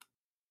say,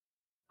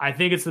 I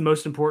think it's the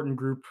most important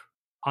group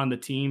on the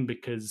team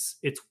because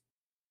it's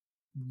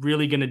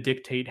really going to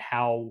dictate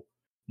how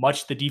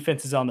much the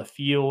defense is on the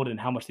field and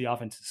how much the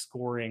offense is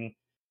scoring.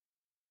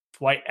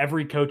 It's why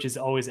every coach is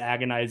always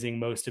agonizing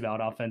most about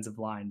offensive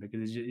line,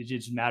 because it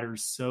just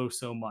matters so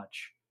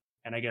much.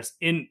 And I guess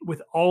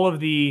with all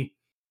of the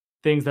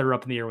things that are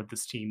up in the air with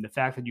this team, the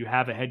fact that you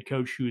have a head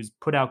coach who's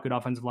put out good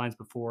offensive lines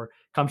before,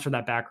 comes from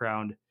that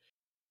background,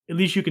 at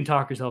least you can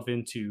talk yourself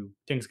into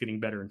things getting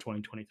better in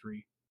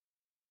 2023.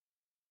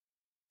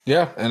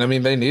 Yeah, and I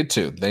mean, they need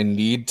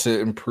to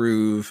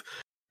improve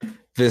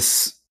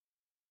this.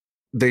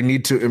 They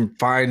need to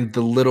find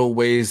the little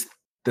ways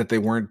that they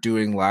weren't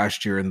doing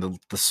last year and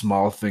the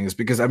small things,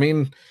 because I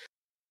mean,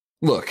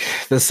 look,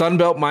 the Sun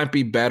Belt might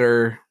be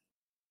better.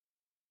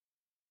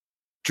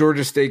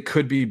 Georgia State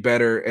could be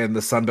better, and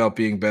the Sun Belt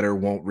being better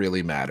won't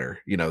really matter.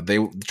 You know,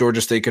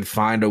 Georgia State could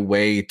find a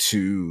way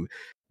to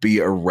be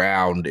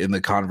around in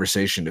the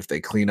conversation if they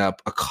clean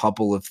up a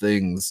couple of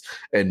things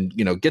and,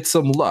 you know, get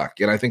some luck.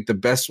 And I think the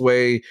best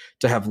way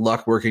to have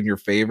luck work in your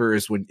favor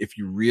is if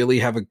you really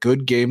have a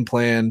good game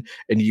plan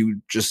and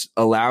you just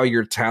allow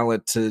your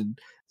talent to,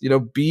 you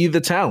know, be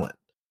the talent.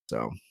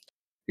 So,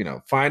 you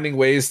know, finding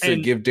ways to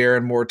give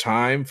Darren more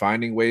time,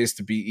 finding ways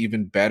to be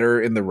even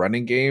better in the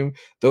running game.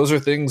 Those are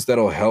things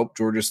that'll help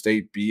Georgia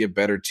State be a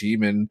better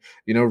team and,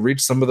 you know, reach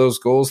some of those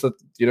goals that,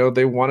 you know,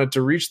 they wanted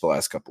to reach the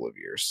last couple of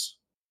years.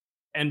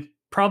 And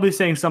probably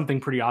saying something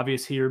pretty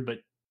obvious here, but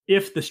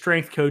if the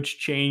strength coach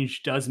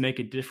change does make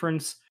a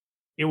difference,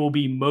 it will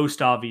be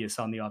most obvious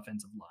on the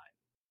offensive line.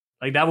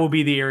 Like that will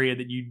be the area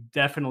that you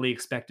definitely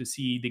expect to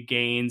see the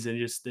gains and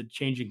just the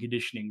change in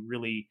conditioning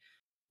really,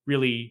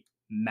 really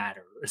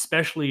matter,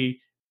 especially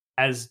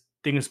as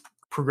things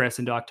progress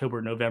into October,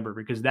 November,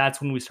 because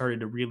that's when we started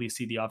to really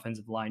see the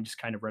offensive line just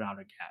kind of run out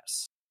of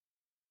gas.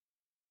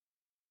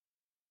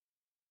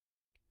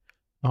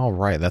 All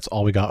right, that's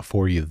all we got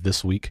for you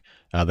this week.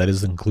 That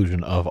is the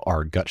conclusion of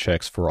our gut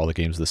checks for all the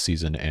games this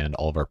season and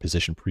all of our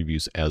position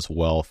previews as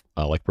well.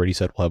 Like Brady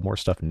said, we'll have more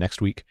stuff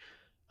next week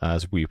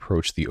as we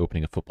approach the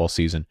opening of football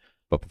season.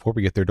 But before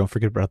we get there, don't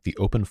forget about the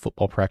open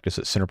football practice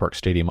at Center Park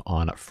Stadium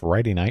on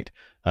Friday night.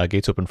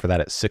 Gates open for that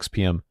at 6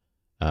 p.m.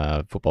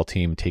 Football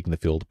team taking the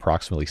field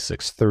approximately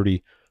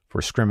 6:30 for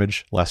a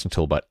scrimmage, lasting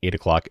until about 8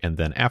 o'clock. And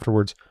then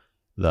afterwards,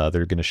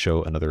 they're going to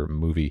show another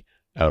movie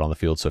out on the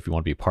field. So if you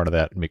want to be a part of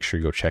that, make sure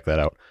you go check that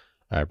out.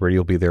 Brady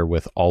will be there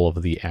with all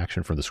of the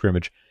action from the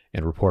scrimmage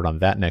and report on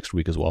that next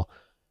week as well.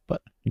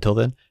 But until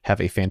then, have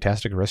a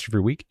fantastic rest of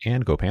your week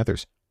and go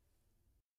Panthers.